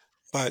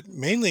 But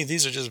mainly,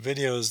 these are just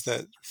videos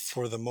that,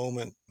 for the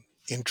moment,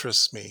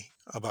 interest me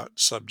about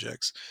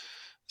subjects.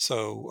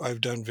 So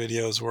I've done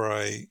videos where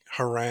I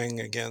harangue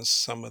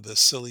against some of the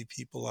silly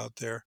people out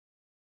there.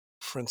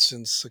 For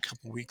instance, a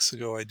couple weeks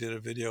ago, I did a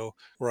video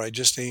where I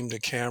just aimed a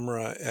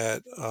camera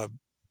at a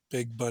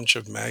big bunch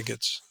of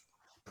maggots,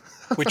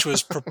 which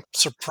was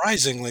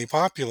surprisingly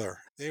popular.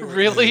 They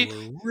Really?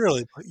 were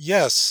really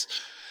yes,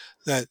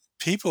 that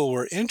people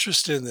were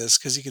interested in this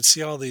because you could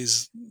see all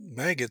these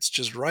maggots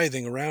just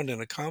writhing around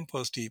in a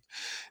compost heap.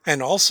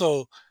 And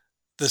also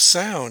the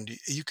sound,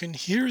 you can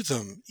hear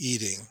them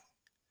eating,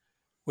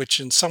 which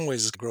in some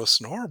ways is gross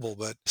and horrible,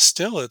 but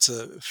still it's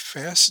a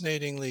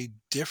fascinatingly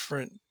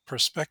different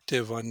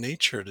perspective on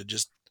nature to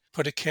just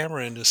put a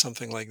camera into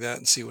something like that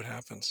and see what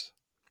happens.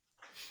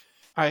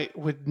 I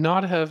would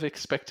not have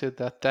expected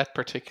that that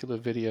particular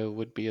video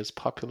would be as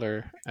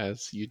popular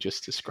as you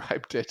just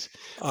described it.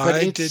 But I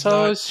it's did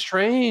not.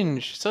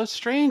 so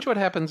strange what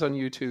happens on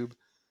YouTube.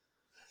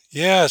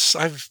 Yes,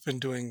 I've been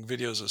doing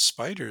videos of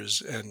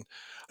spiders and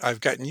I've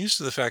gotten used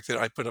to the fact that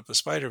I put up a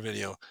spider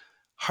video.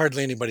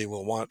 Hardly anybody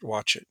will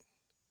watch it.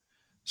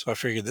 So I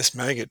figured this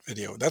maggot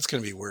video, that's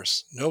going to be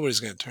worse. Nobody's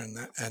going to turn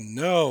that. And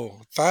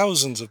no,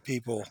 thousands of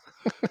people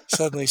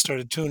suddenly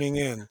started tuning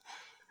in.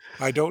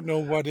 I don't know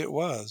what it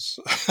was.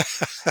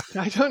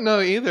 I don't know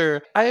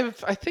either. I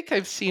think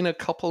I've seen a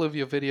couple of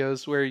your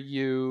videos where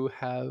you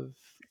have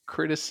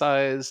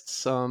criticized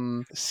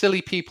some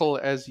silly people,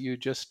 as you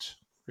just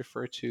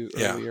referred to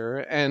Yeah. earlier,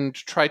 and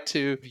tried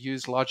to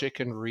use logic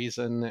and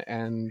reason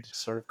and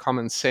sort of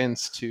common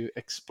sense to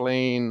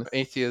explain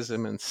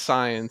atheism and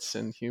science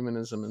and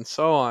humanism and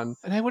so on.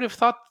 And I would have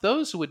thought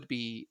those would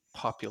be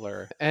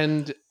popular.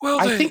 And Well,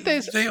 I think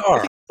there's they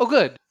are. oh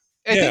good.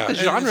 I think Yeah. the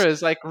genre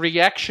is like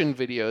reaction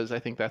videos. I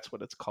think that's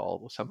what it's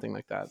called, or something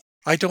like that.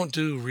 I don't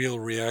do real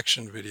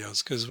reaction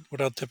videos because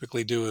what I'll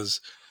typically do is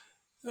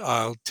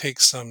I'll take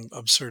some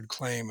absurd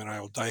claim and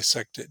I'll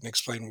dissect it and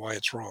explain why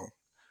it's wrong.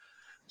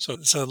 So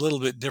it's a little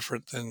bit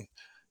different than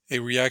a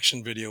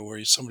reaction video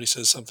where somebody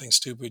says something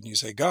stupid and you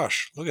say,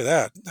 "Gosh, look at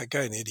that! That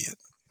guy an idiot."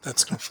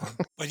 That's no fun.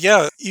 But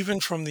yeah, even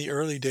from the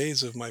early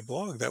days of my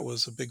blog, that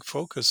was a big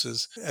focus.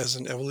 Is as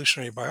an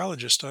evolutionary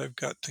biologist, I've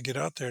got to get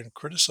out there and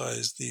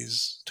criticize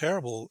these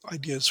terrible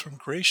ideas from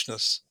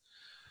creationists.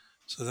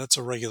 So that's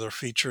a regular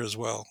feature as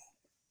well.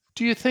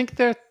 Do you think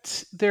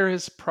that there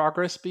is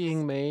progress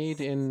being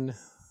made in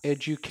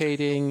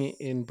educating,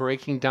 in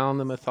breaking down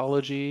the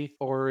mythology,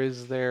 or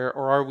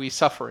are we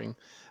suffering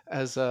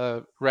as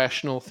a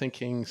rational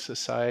thinking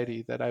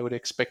society that I would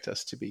expect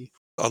us to be?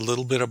 A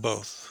little bit of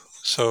both.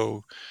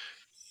 So,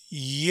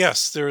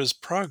 yes, there is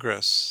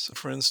progress.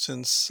 For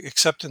instance,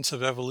 acceptance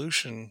of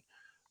evolution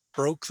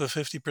broke the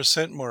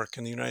 50% mark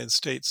in the United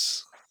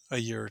States a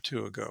year or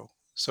two ago.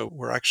 So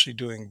we're actually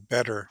doing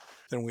better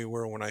than we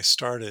were when I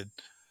started.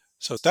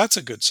 So that's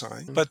a good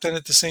sign. Mm. But then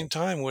at the same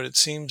time, what it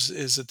seems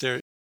is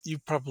that you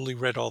probably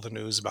read all the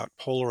news about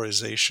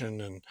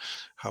polarization and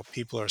how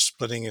people are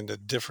splitting into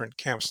different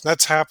camps.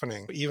 That's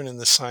happening even in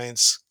the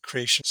science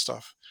creation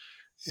stuff,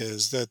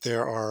 is that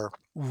there are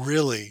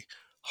really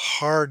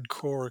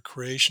hardcore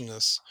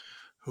creationists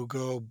who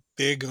go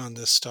big on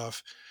this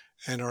stuff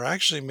and are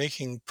actually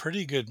making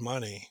pretty good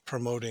money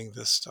promoting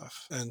this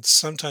stuff. And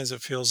sometimes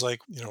it feels like,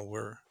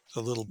 we're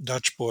the little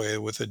Dutch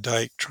boy with a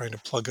dike trying to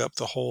plug up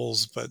the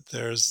holes, but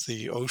there's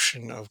the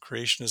ocean of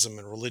creationism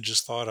and religious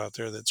thought out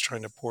there that's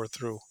trying to pour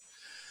through.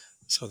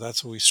 So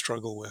that's what we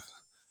struggle with.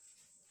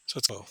 So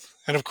it's both.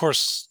 And of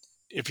course,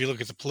 if you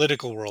look at the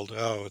political world,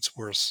 oh, it's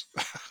worse.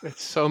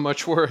 It's so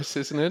much worse,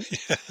 isn't it?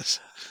 Yes.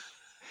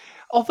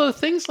 Although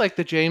things like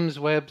the James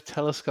Webb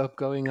telescope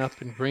going up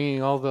and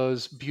bringing all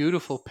those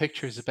beautiful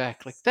pictures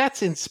back, like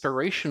that's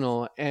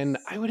inspirational. And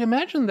I would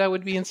imagine that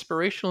would be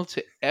inspirational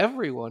to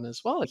everyone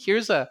as well. Like,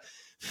 here's a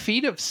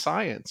feat of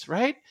science,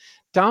 right?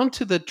 Down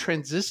to the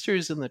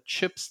transistors and the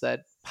chips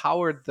that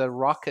powered the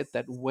rocket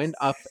that went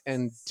up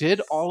and did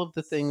all of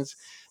the things,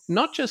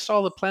 not just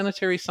all the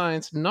planetary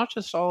science, not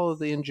just all of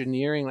the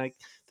engineering. Like,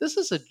 this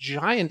is a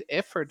giant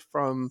effort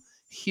from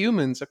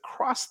humans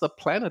across the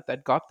planet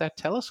that got that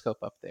telescope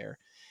up there.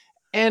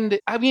 And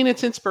I mean,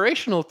 it's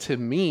inspirational to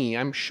me.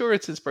 I'm sure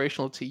it's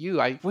inspirational to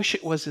you. I wish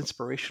it was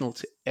inspirational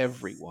to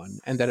everyone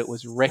and that it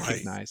was Right.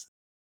 recognized.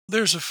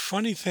 There's a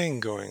funny thing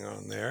going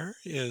on there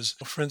is,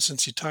 for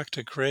instance, you talk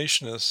to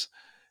creationists,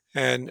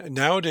 and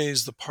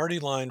nowadays the party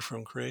line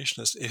from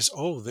creationists is,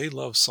 oh, they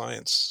love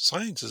science.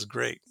 Science is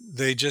great.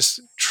 They just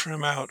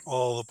trim out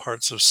all the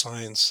parts of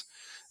science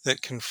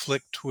that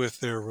conflict with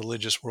their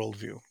religious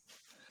worldview.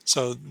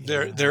 So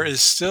there Yeah.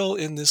 is still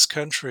in this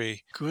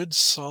country good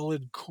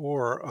solid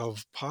core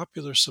of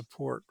popular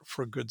support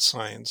for good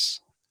science.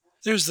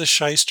 There's the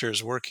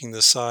shysters working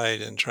the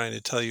side and trying to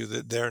tell you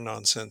that their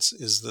nonsense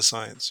is the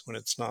science when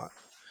it's not.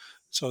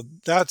 So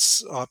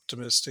that's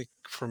optimistic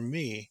for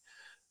me.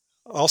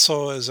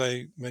 Also, as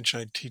I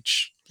mentioned, I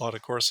teach a lot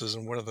of courses,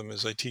 and one of them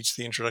is I teach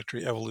the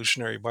introductory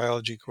evolutionary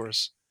biology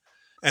course.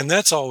 And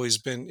that's always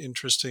been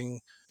interesting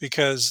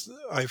because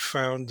I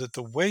found that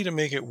the way to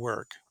make it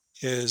work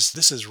is,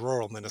 this is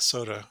rural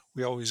Minnesota.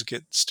 We always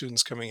get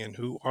students coming in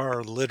who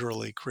are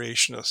literally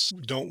creationists,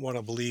 don't want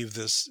to believe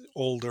this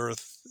old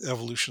earth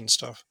evolution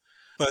stuff.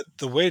 But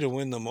the way to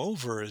win them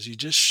over is you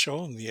just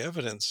show them the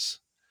evidence,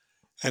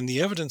 and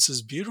the evidence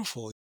is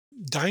beautiful.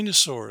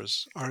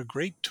 Dinosaurs are a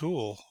great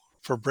tool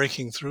for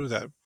breaking through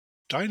that.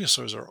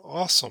 Dinosaurs are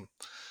awesome.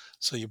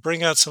 So you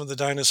bring out some of the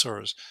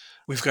dinosaurs.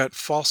 We've got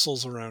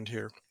fossils around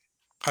here.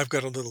 I've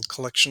got a little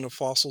collection of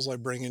fossils I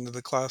bring into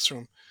the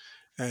classroom,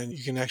 and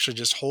you can actually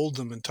just hold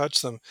them and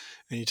touch them.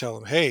 And you tell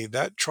them, hey,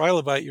 that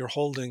trilobite you're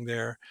holding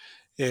there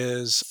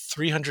is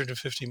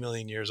 350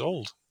 million years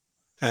old.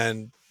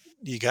 And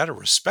you got to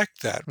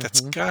respect that. That's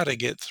Hmm. got to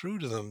get through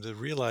to them to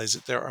realize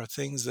that there are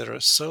things that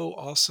are so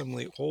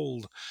awesomely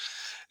old.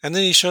 And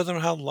then you show them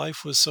how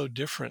life was so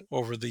different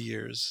over the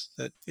years,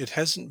 that it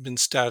hasn't been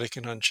static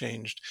and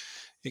unchanged.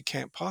 It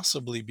can't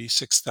possibly be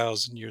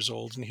 6,000 years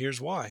old, and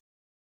here's why.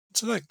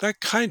 So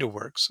that kind of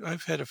works.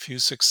 I've had a few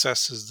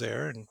successes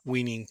there in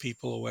weaning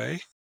people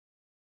away.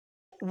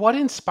 What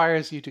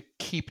inspires you to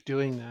keep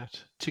doing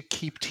that, to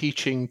keep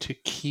teaching, to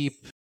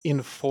keep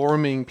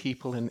informing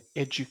people and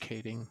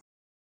educating?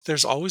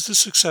 There's always the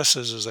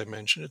successes, as I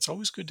mentioned. It's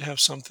always good to have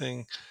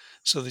something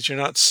so that you're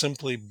not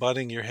simply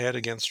butting your head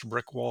against a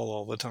brick wall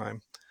all the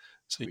time.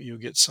 So you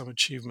get some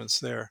achievements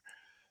there.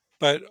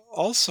 But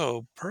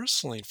also,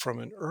 personally, from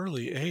an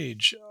early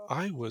age,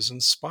 I was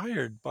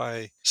inspired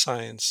by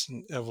science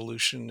and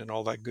evolution and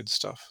all that good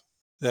stuff.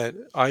 That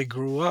I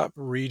grew up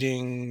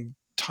reading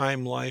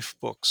Time Life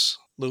books,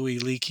 Louis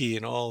Leakey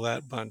and all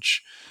that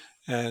bunch,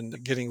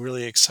 and getting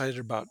really excited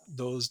about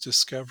those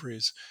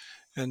discoveries.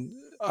 And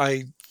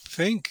I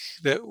think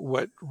that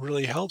what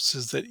really helps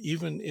is that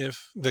even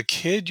if the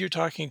kid you're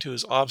talking to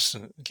is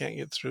obstinate and can't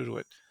get through to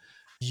it,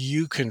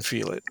 you can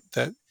feel it,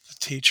 that the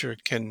teacher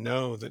can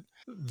know that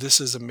this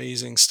is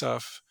amazing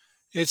stuff.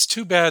 It's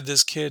too bad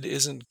this kid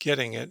isn't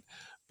getting it,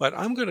 but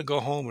I'm going to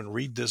go home and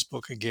read this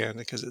book again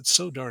because it's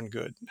so darn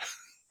good.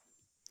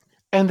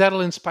 And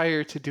that'll inspire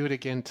you to do it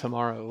again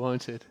tomorrow,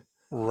 won't it?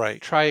 Right.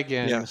 Try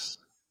again. Yes.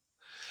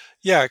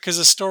 Yeah, because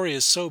the story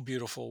is so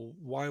beautiful.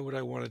 Why would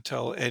I want to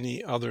tell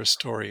any other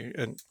story?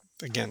 And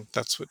again,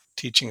 that's what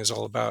teaching is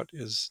all about,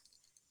 is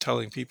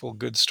telling people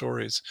good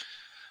stories.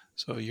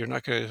 So you're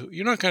not going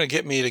to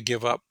get me to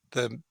give up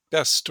the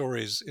best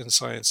stories in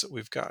science that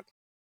we've got.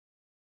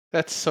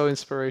 That's so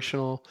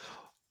inspirational.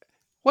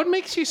 What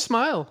makes you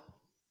smile?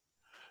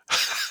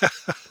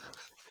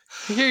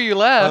 I hear you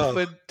laugh, Oh,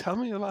 but tell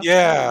me about that.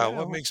 yeah, Yeah.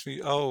 what makes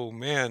me oh,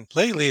 man.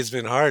 Lately, it's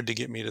been hard to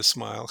get me to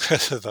smile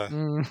because of the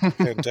Mm.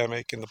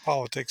 pandemic and the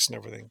politics and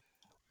everything.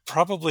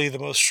 Probably the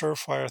most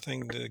surefire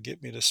thing to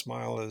get me to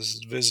smile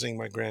is visiting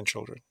my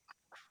grandchildren.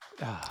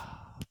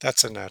 Ah,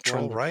 That's a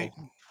natural, right?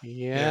 wonderful.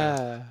 Yeah,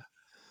 Yeah.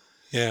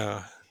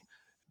 yeah.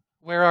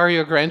 Where are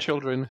your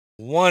grandchildren?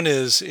 One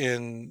is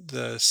in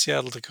the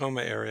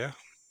Seattle-Tacoma area,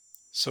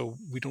 so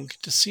we don't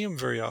get to see him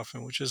very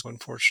often, which is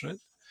unfortunate.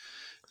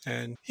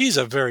 And he's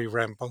a very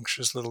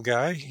rambunctious little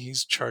guy.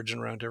 He's charging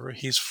around everywhere.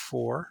 He's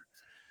 4.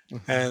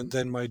 And Hmm.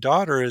 then my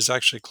daughter is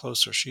actually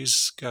closer.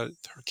 She's got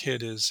her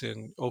kid is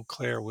in Eau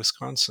Claire,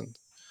 Wisconsin,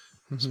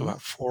 so Hmm.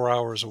 about 4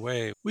 hours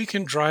away. We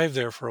can drive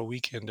there for a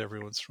weekend every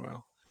once in a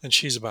while. And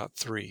she's about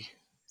 3.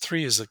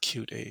 3 is a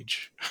cute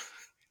age.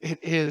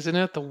 It is, isn't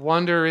it? The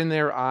wonder in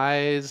their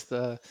eyes,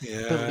 the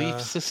belief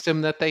Yeah.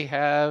 system that they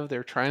have.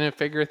 They're trying to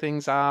figure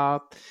things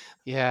out.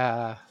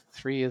 Yeah,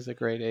 3 is a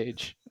great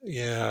age.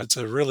 Yeah, it's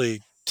a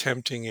really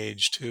tempting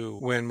age too.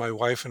 When my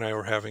wife and I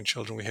were having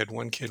children, we had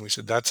one kid and we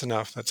said, that's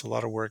enough. That's a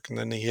lot of work. And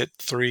then he hit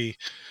 3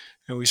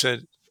 and we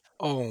said,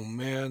 oh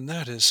man,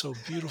 that is so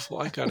beautiful.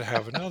 I got to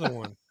have another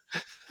one.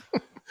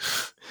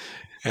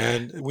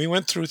 And we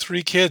went through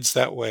 3 kids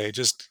that way,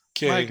 just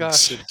My getting gosh.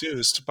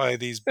 seduced by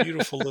these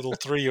beautiful little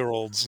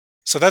 3-year-olds.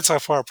 So that's how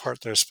far apart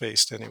they're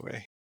spaced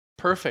anyway.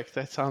 Perfect.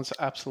 That sounds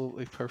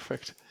absolutely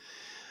perfect.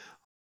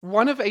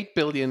 One of 8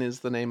 billion is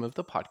the name of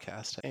the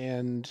podcast.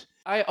 And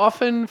I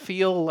often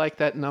feel like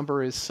that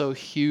number is so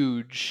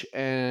huge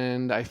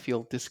and I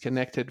feel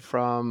disconnected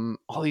from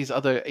all these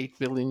other 8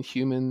 billion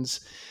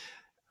humans.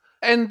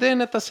 And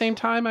then at the same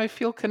time, I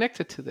feel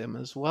connected to them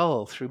as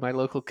well through my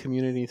local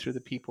community, through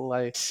the people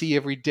I see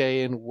every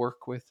day and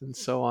work with, and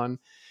so on.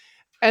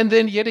 And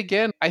then yet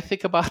again, I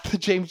think about the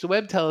James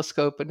Webb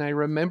Telescope, and I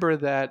remember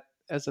that,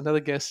 as another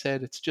guest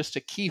said, it's just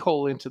a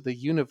keyhole into the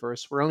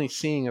universe. We're only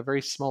seeing a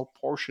very small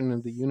portion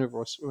of the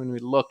universe when we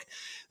look.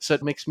 So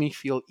it makes me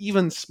feel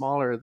even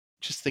smaller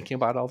just thinking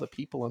about all the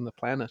people on the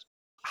planet.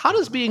 How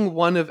does Yeah. being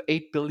one of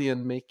 8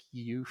 billion make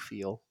you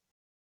feel?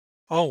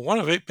 Oh, 1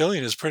 of 8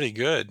 billion is pretty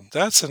good.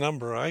 That's a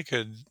number I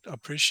could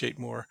appreciate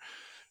more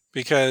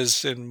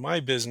because in my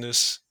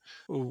business,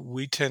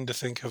 we tend to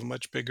think of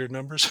much bigger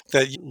numbers.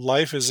 That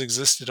life has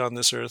existed on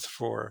this earth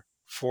for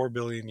 4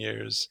 billion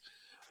years.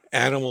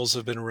 Animals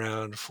have been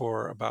around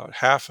for about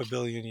half a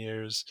billion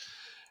years.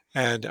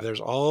 And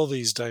there's all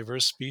these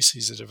diverse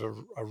species that have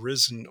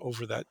arisen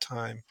over that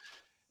time.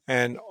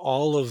 And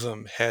all of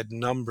them had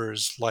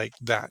numbers like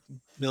that,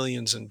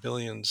 millions and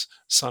billions,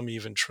 some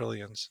even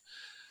trillions.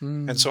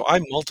 And Hmm. so I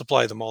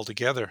multiply them all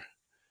together.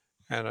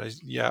 And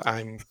yeah,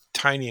 I'm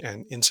tiny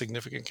and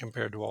insignificant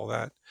compared to all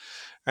that.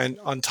 And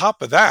on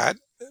top of that,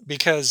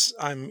 because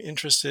I'm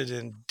interested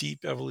in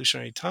deep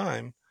evolutionary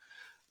time,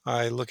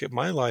 I look at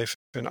my life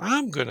and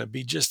I'm going to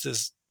be just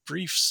this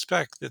brief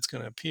speck that's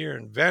going to appear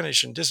and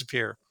vanish and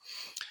disappear.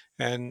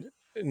 And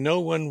no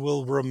one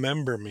will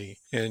remember me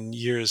in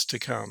years to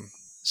come.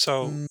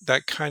 So Hmm.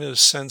 that kind of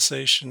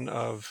sensation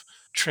of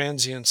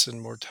transience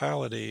and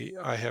mortality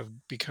I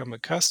have become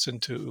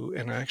accustomed to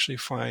and I actually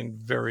find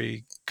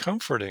very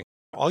comforting.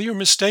 All your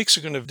mistakes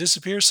are going to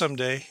disappear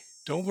someday.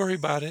 Don't worry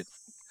about it.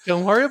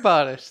 Don't worry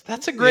about it.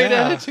 That's a great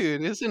Yeah.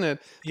 attitude, isn't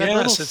it? That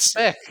little Yes,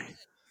 speck.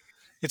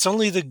 it's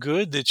only the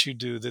good that you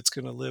do that's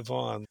going to live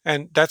on.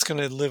 And that's going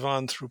to live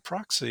on through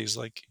proxies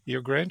like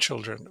your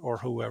grandchildren or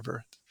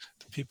whoever,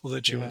 the people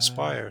that you Yeah.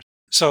 inspire.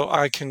 So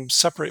I can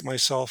separate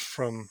myself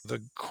from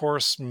the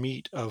coarse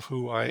meat of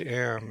who I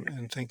am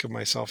and think of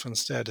myself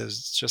instead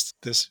as just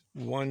this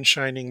one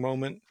shining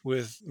moment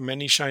with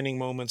many shining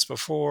moments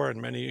before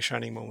and many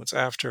shining moments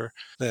after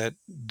that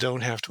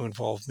don't have to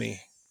involve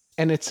me.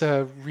 And it's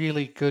a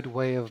really good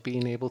way of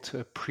being able to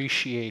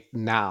appreciate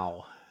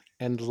now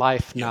and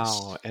life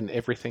now Yes. and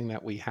everything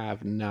that we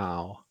have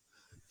now.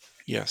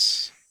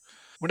 Yes.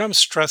 When I'm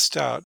stressed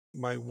out,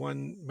 my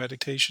one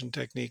meditation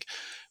technique,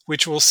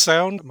 which will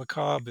sound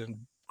macabre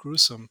and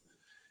gruesome,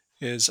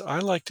 is I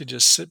like to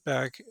just sit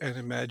back and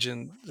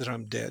imagine that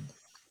I'm dead.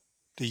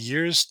 The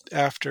years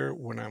after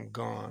when I'm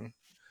gone,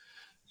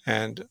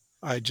 and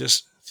I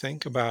just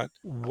think about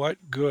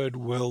what good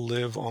will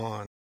live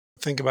on.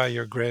 Think about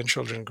your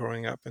grandchildren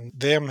growing up and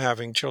them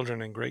having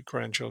children and great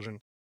grandchildren.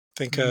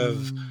 Think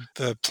of Mm.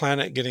 the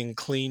planet getting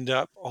cleaned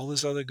up, all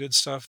this other good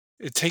stuff.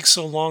 It takes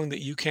so long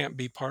that you can't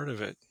be part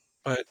of it,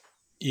 but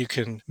you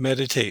can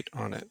meditate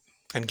on it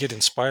and get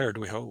inspired,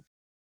 we hope.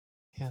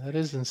 Yeah, that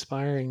is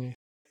inspiring.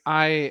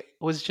 I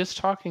was just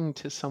talking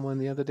to someone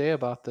the other day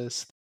about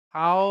this.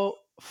 How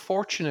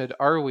fortunate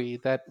are we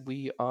that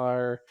we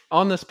are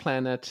on this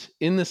planet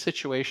in the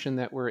situation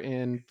that we're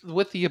in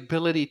with the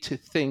ability to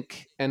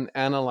think and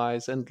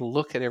analyze and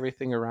look at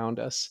everything around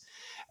us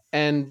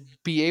and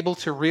be able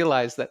to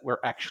realize that we're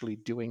actually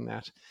doing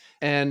that.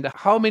 And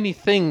how many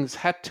things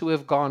had to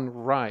have gone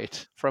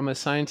right from a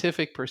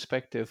scientific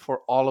perspective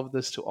for all of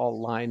this to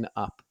all line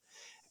up?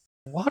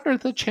 What are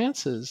the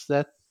chances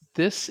that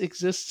this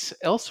exists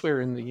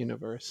elsewhere in the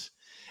universe?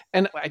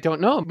 And I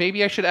don't know,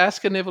 maybe I should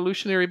ask an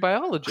evolutionary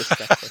biologist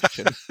that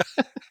question.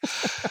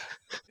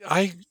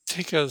 I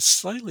take a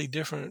slightly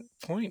different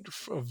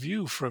of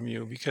view from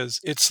you because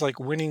it's like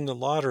winning the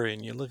lottery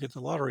and you look at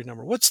the lottery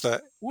number. What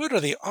are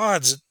the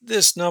odds that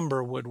this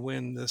number would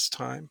win this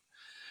time?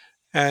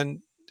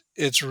 And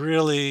it's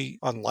really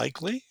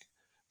unlikely,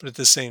 but at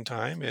the same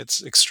time,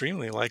 it's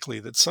extremely likely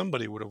that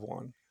somebody would have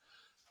won.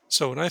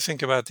 So when I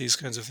think about these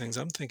kinds of things,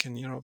 I'm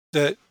thinking,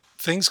 that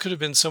things could have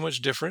been so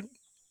much different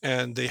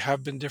and they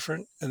have been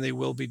different and they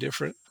will be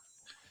different.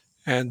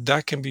 And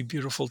that can be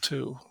beautiful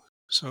too.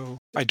 So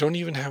I don't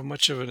even have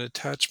much of an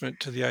attachment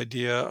to the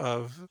idea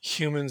of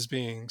humans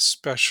being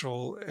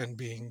special and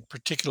being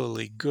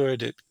particularly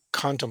good at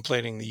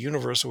contemplating the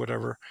universe or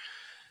whatever,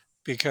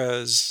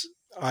 because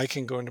I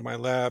can go into my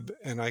lab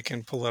and I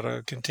can pull out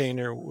a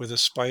container with a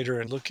spider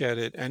and look at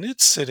it, and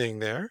it's sitting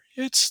there,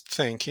 it's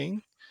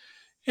thinking,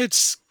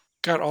 it's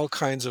got all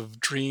kinds of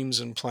dreams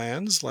and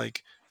plans,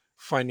 like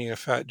finding a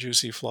fat,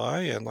 juicy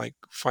fly and like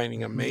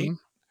finding a Hmm. mate.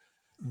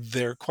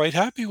 They're quite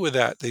happy with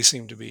that, they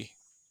seem to be.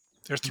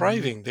 They're Mm.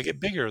 thriving, they get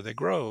bigger, they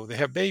grow, they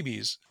have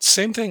babies.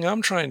 Same thing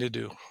I'm trying to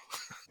do.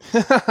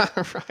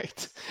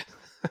 Right.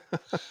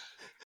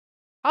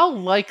 How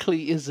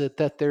likely is it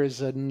that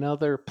there's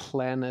another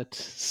planet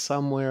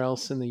somewhere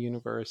else in the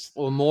universe,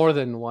 or more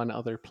than one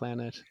other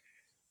planet,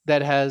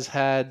 that has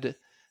had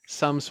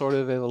some sort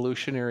of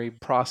evolutionary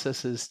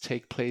processes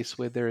take place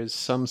where there is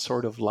some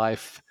sort of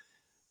life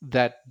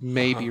that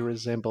maybe Uh-huh.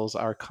 resembles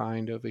our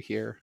kind over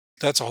here?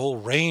 That's a whole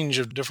range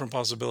of different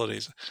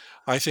possibilities.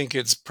 I think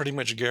it's pretty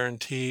much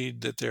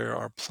guaranteed that there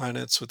are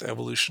planets with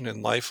evolution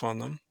and life on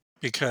them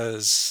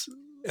because,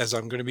 as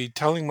I'm going to be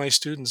telling my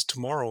students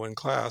tomorrow in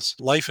class,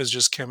 life is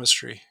just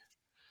chemistry,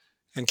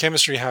 and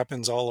chemistry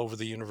happens all over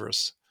the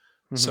universe.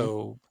 Hmm.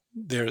 So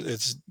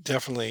it's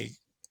definitely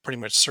pretty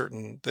much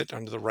certain that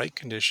under the right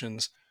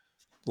conditions,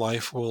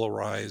 life will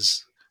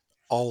arise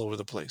all over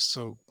the place.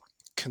 So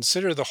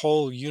consider the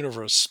whole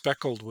universe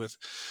speckled with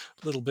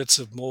little bits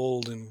of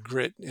mold and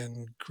grit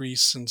and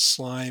grease and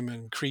slime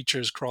and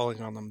creatures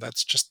crawling on them.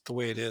 That's just the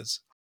way it is.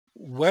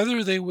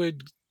 Whether they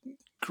would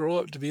grow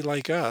up to be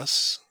like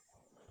us,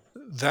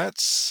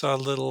 that's a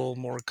little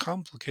more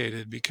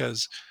complicated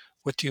because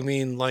what do you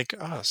mean like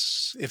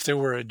us? If there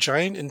were a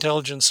giant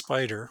intelligent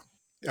spider,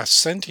 a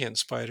sentient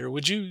spider,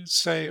 would you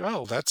say,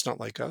 oh, that's not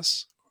like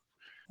us?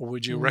 Or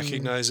would you Mm.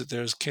 recognize that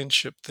there's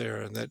kinship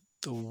there and that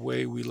the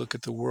way we look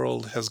at the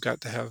world has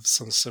got to have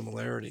some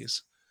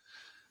similarities?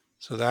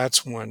 So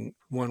that's one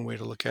way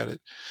to look at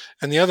it.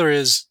 And the other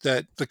is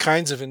that the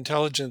kinds of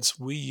intelligence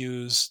we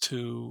use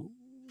to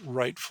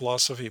write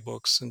philosophy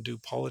books and do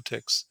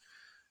politics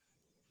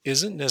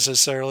isn't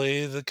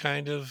necessarily the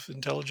kind of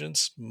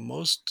intelligence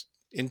most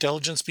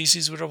intelligent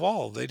species would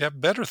evolve. They'd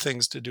have better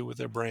things to do with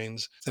their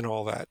brains than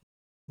all that.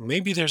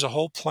 Maybe there's a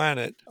whole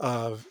planet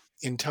of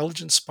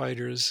intelligent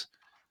spiders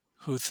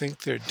who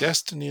think their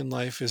destiny in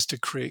life is to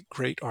create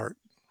great art.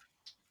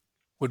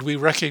 Would we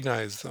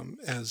recognize them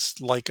as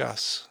like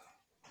us?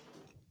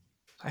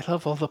 I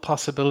love all the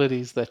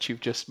possibilities that you've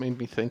just made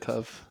me think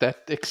of.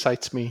 That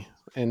excites me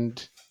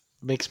and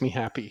makes me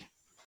happy.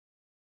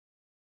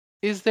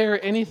 Is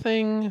there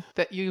anything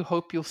that you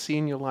hope you'll see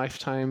in your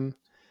lifetime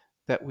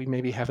that we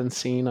maybe haven't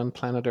seen on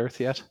planet Earth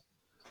yet?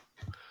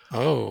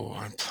 Oh,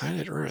 on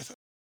planet Earth.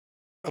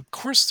 Of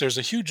course, there's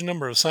a huge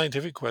number of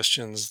scientific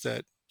questions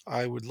that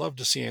I would love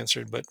to see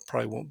answered, but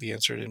probably won't be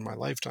answered in my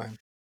lifetime.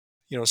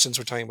 Since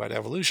we're talking about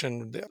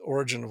evolution, the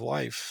origin of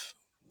life,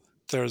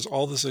 there's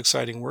all this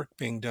exciting work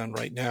being done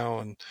right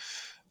now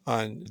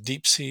on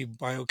deep sea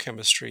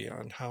biochemistry,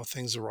 on how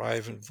things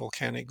arrive in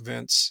volcanic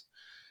vents.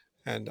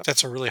 And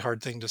that's a really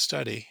hard thing to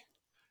study.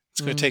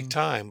 It's going to take Mm.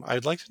 time.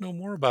 I'd like to know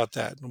more about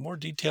that. More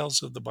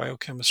details of the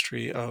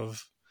biochemistry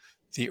of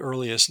the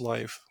earliest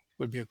life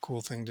would be a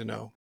cool thing to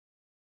know.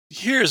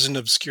 Here's an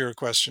obscure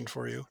question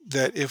for you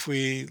that if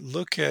we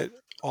look at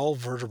all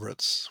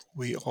vertebrates,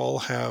 we all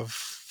have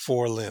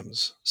four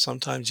limbs.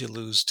 Sometimes you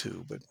lose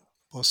two, but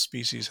most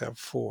species have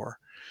four.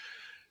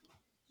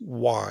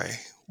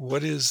 Why?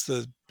 What is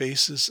the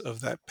basis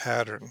of that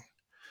pattern?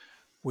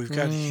 We've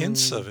got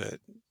hints Mm. of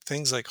it.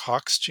 Things like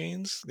Hox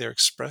genes, they're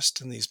expressed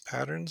in these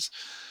patterns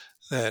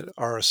that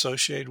are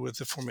associated with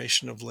the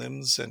formation of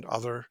limbs and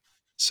other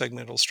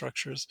segmental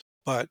structures.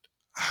 But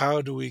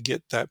how do we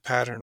get that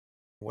pattern?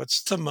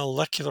 What's the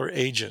molecular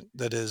agent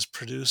that is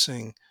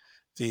producing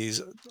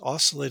these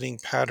oscillating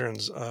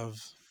patterns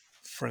of,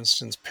 for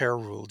instance, pair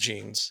rule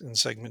genes in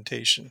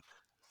segmentation?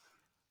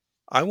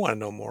 I want to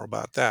know more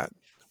about that.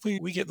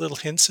 We get little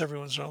hints every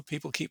once in a while.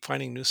 People keep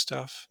finding new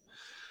stuff,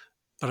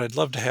 but I'd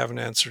love to have an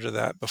answer to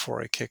that before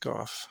I kick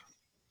off.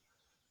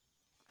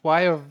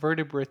 Why are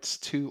vertebrates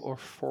two or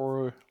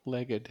four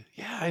legged?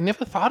 Yeah, I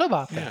never thought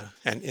about that. Yeah.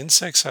 And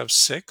insects have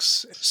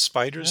six,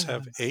 spiders Yeah.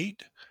 have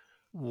eight.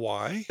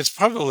 Why? It's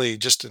probably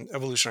just an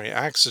evolutionary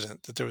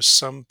accident that there was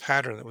some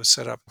pattern that was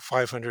set up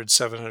 500,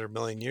 700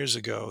 million years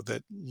ago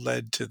that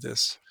led to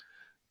this.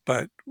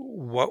 But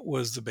what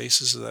was the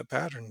basis of that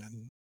pattern?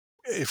 And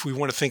If we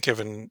want to think of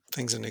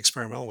things in an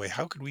experimental way,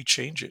 how could we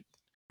change it?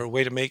 Or a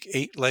way to make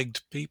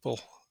eight-legged people?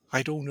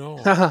 I don't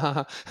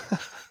know.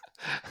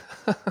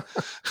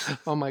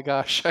 Oh my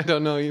gosh, I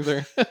don't know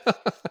either.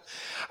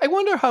 I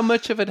wonder how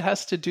much of it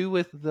has to do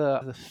with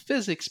the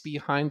physics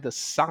behind the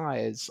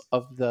size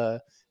of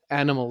the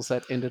animals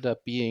that ended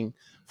up being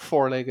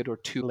four-legged or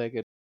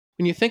two-legged.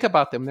 When you think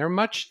about them,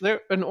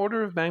 they're an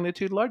order of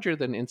magnitude larger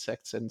than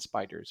insects and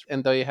spiders.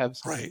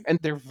 Right. And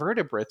they're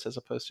vertebrates as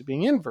opposed to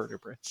being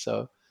invertebrates.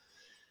 So, gosh,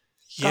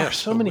 Yes,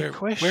 so but many where's the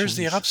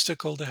questions.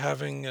 obstacle to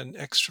having an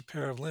extra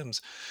pair of limbs?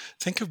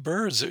 Think of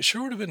birds. It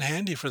sure would have been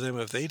handy for them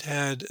if they'd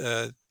had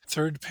a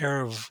third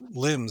pair of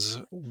limbs,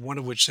 one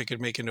of which they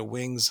could make into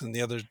wings, and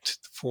the other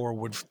four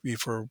would be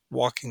for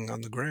walking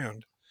on the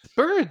ground.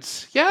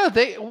 Birds, yeah,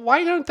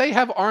 why don't they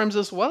have arms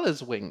as well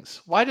as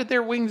wings? Why did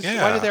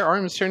Yeah, their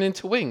arms turn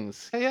into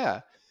wings?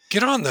 Yeah.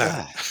 get on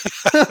that.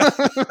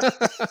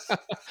 Yeah.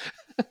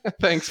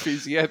 Thanks,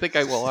 Feezy. I think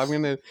I will. I'm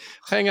going to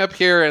hang up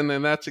here, and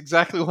then that's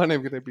exactly what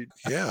I'm going to be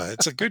Yeah,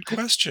 it's a good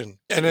question.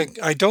 And doing.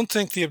 I don't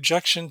think the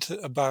objection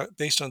about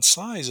based on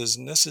size is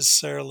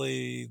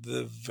necessarily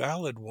the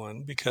valid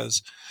one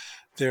because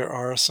there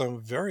are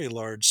some very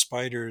large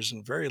spiders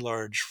and very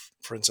large,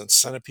 for instance,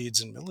 centipedes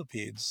and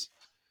millipedes.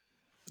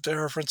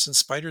 There are, for instance,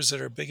 spiders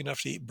that are big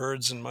enough to eat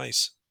birds and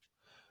mice.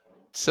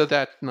 So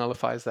that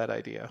nullifies that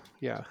idea.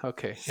 Yeah.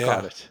 Okay.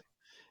 Got Yeah. it.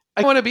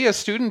 I want to be a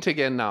student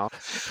again now.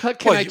 Can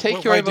Well, I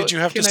take your why did you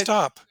have to Can I?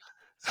 stop?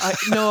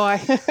 No,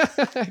 I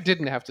I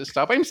didn't have to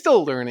stop. I'm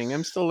still learning.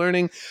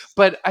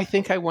 But I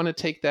think I want to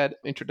take that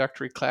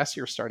introductory class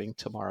you're starting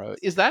tomorrow.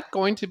 Is that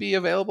going to be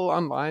available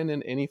online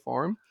in any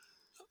form?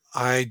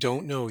 I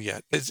don't know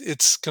yet.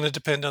 It's going to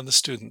depend on the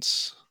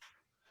students.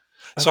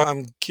 So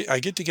Okay. I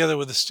get together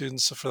with the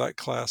students for that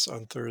class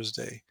on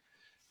Thursday,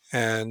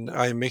 and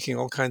I'm making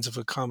all kinds of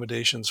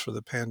accommodations for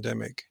the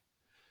pandemic.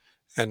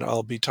 And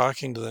I'll be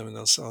talking to them, and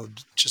I'll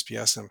just be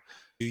asking them,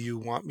 "Do you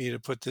want me to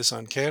put this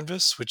on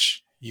Canvas,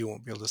 which you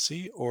won't be able to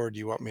see, or do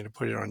you want me to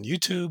put it on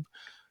YouTube?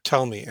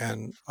 Tell me,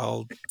 and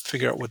I'll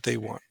figure out what they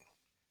want."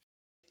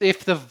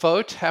 If the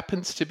vote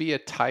happens to be a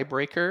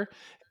tiebreaker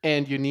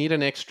and you need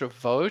an extra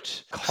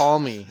vote, call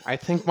me. I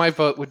think my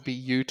vote would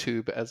be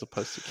YouTube as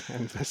opposed to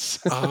Canvas.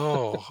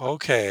 Oh,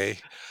 okay.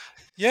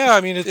 Yeah,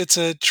 I mean, it's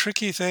a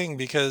tricky thing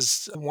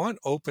because I want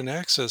open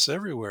access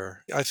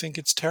everywhere. I think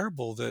it's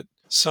terrible that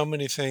so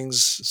many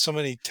things, so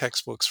many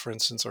textbooks, for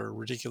instance, are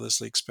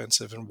ridiculously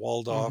expensive and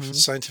walled off. Hmm.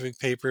 Scientific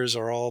papers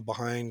are all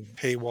behind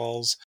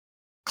paywalls.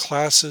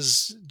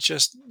 Classes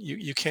just,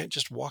 you can't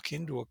just walk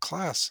into a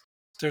class.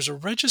 There's a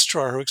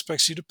registrar who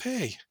expects you to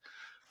pay.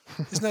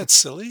 Isn't that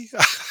silly?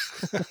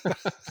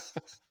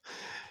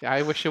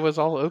 I wish it was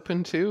all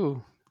open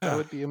too. That Yeah.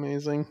 would be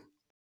amazing.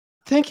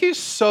 Thank you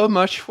so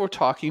much for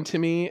talking to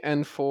me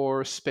and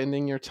for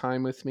spending your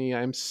time with me.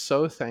 I'm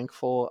so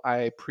thankful. I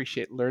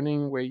appreciate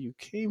learning where you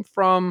came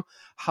from,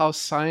 how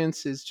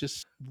science is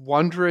just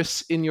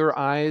wondrous in your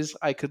eyes.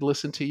 I could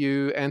listen to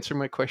you answer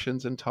my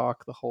questions and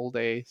talk the whole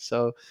day.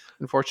 So,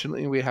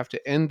 unfortunately, we have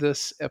to end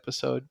this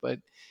episode, but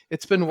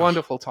it's been Oh,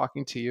 wonderful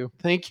talking to you.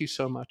 Thank you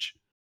so much.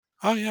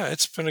 oh, yeah,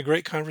 it's been a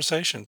great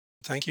conversation.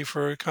 Thank you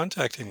for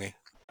contacting me.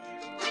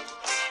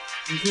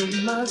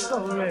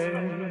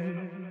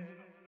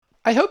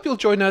 I hope you'll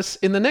join us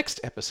in the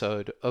next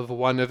episode of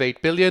One of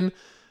 8 Billion,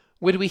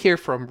 when we hear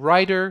from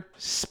writer,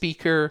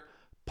 speaker,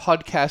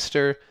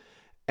 podcaster,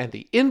 and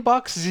the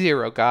inbox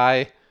zero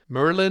guy,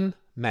 Merlin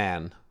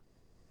Mann.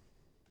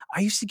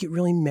 I used to get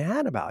really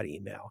mad about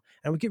email.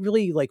 I would get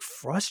really like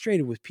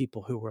frustrated with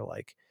people who were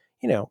like,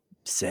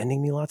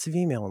 sending me lots of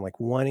email and like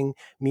wanting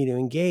me to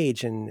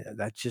engage. And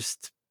that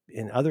just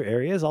in other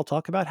areas, I'll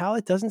talk about how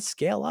it doesn't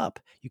scale up.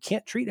 You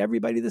can't treat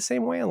everybody the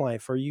same way in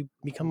life or you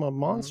become a Mhm.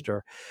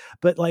 monster.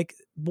 But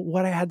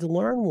what I had to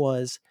learn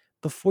was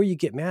before you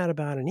get mad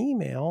about an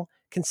email,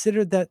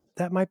 consider that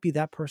that might be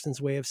that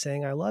person's way of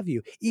saying I love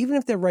you. Even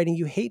if they're writing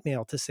you hate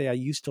mail to say I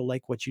used to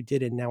like what you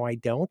did and now I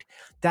don't,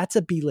 that's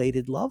a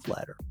belated love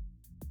letter.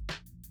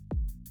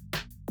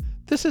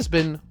 This has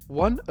been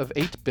One of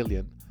 8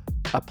 Billion,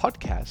 a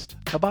podcast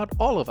about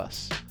all of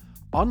us,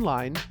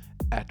 online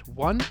at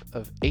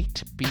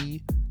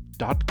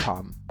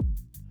oneof8b.com.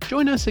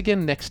 Join us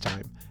again next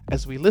time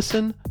as we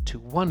listen to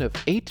one of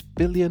 8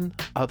 billion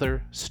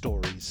other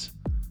stories.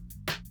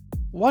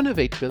 One of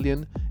 8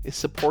 Billion is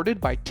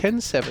supported by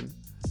 107,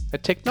 a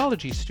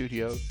technology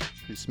studio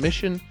whose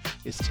mission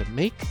is to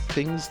make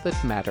things that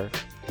matter.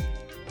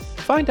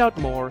 Find out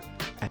more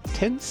at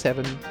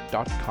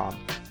 107.com.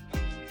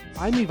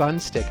 I'm Ivan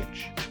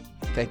Stegic.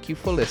 Thank you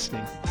for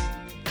listening.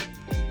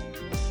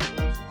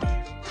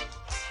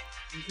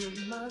 This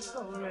is my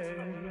story.